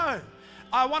 Casualness, no.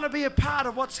 I want to be a part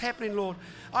of what's happening, Lord.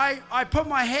 I put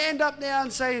my hand up now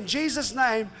and say, in Jesus'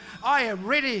 name, I am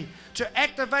ready to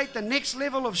activate the next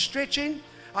level of stretching.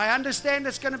 I understand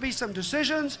there's going to be some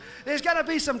decisions. There's going to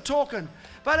be some talking.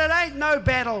 But it ain't no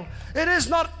battle. It is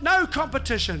not no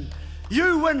competition.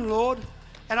 You win, Lord.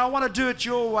 And I want to do it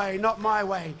your way, not my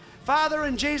way. Father,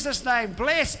 in Jesus' name,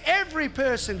 bless every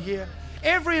person here,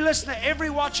 every listener, every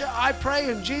watcher. I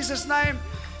pray in Jesus' name.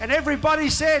 And everybody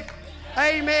said,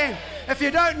 amen. If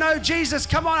you don't know Jesus,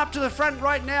 come on up to the front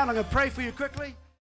right now and I'm going to pray for you quickly.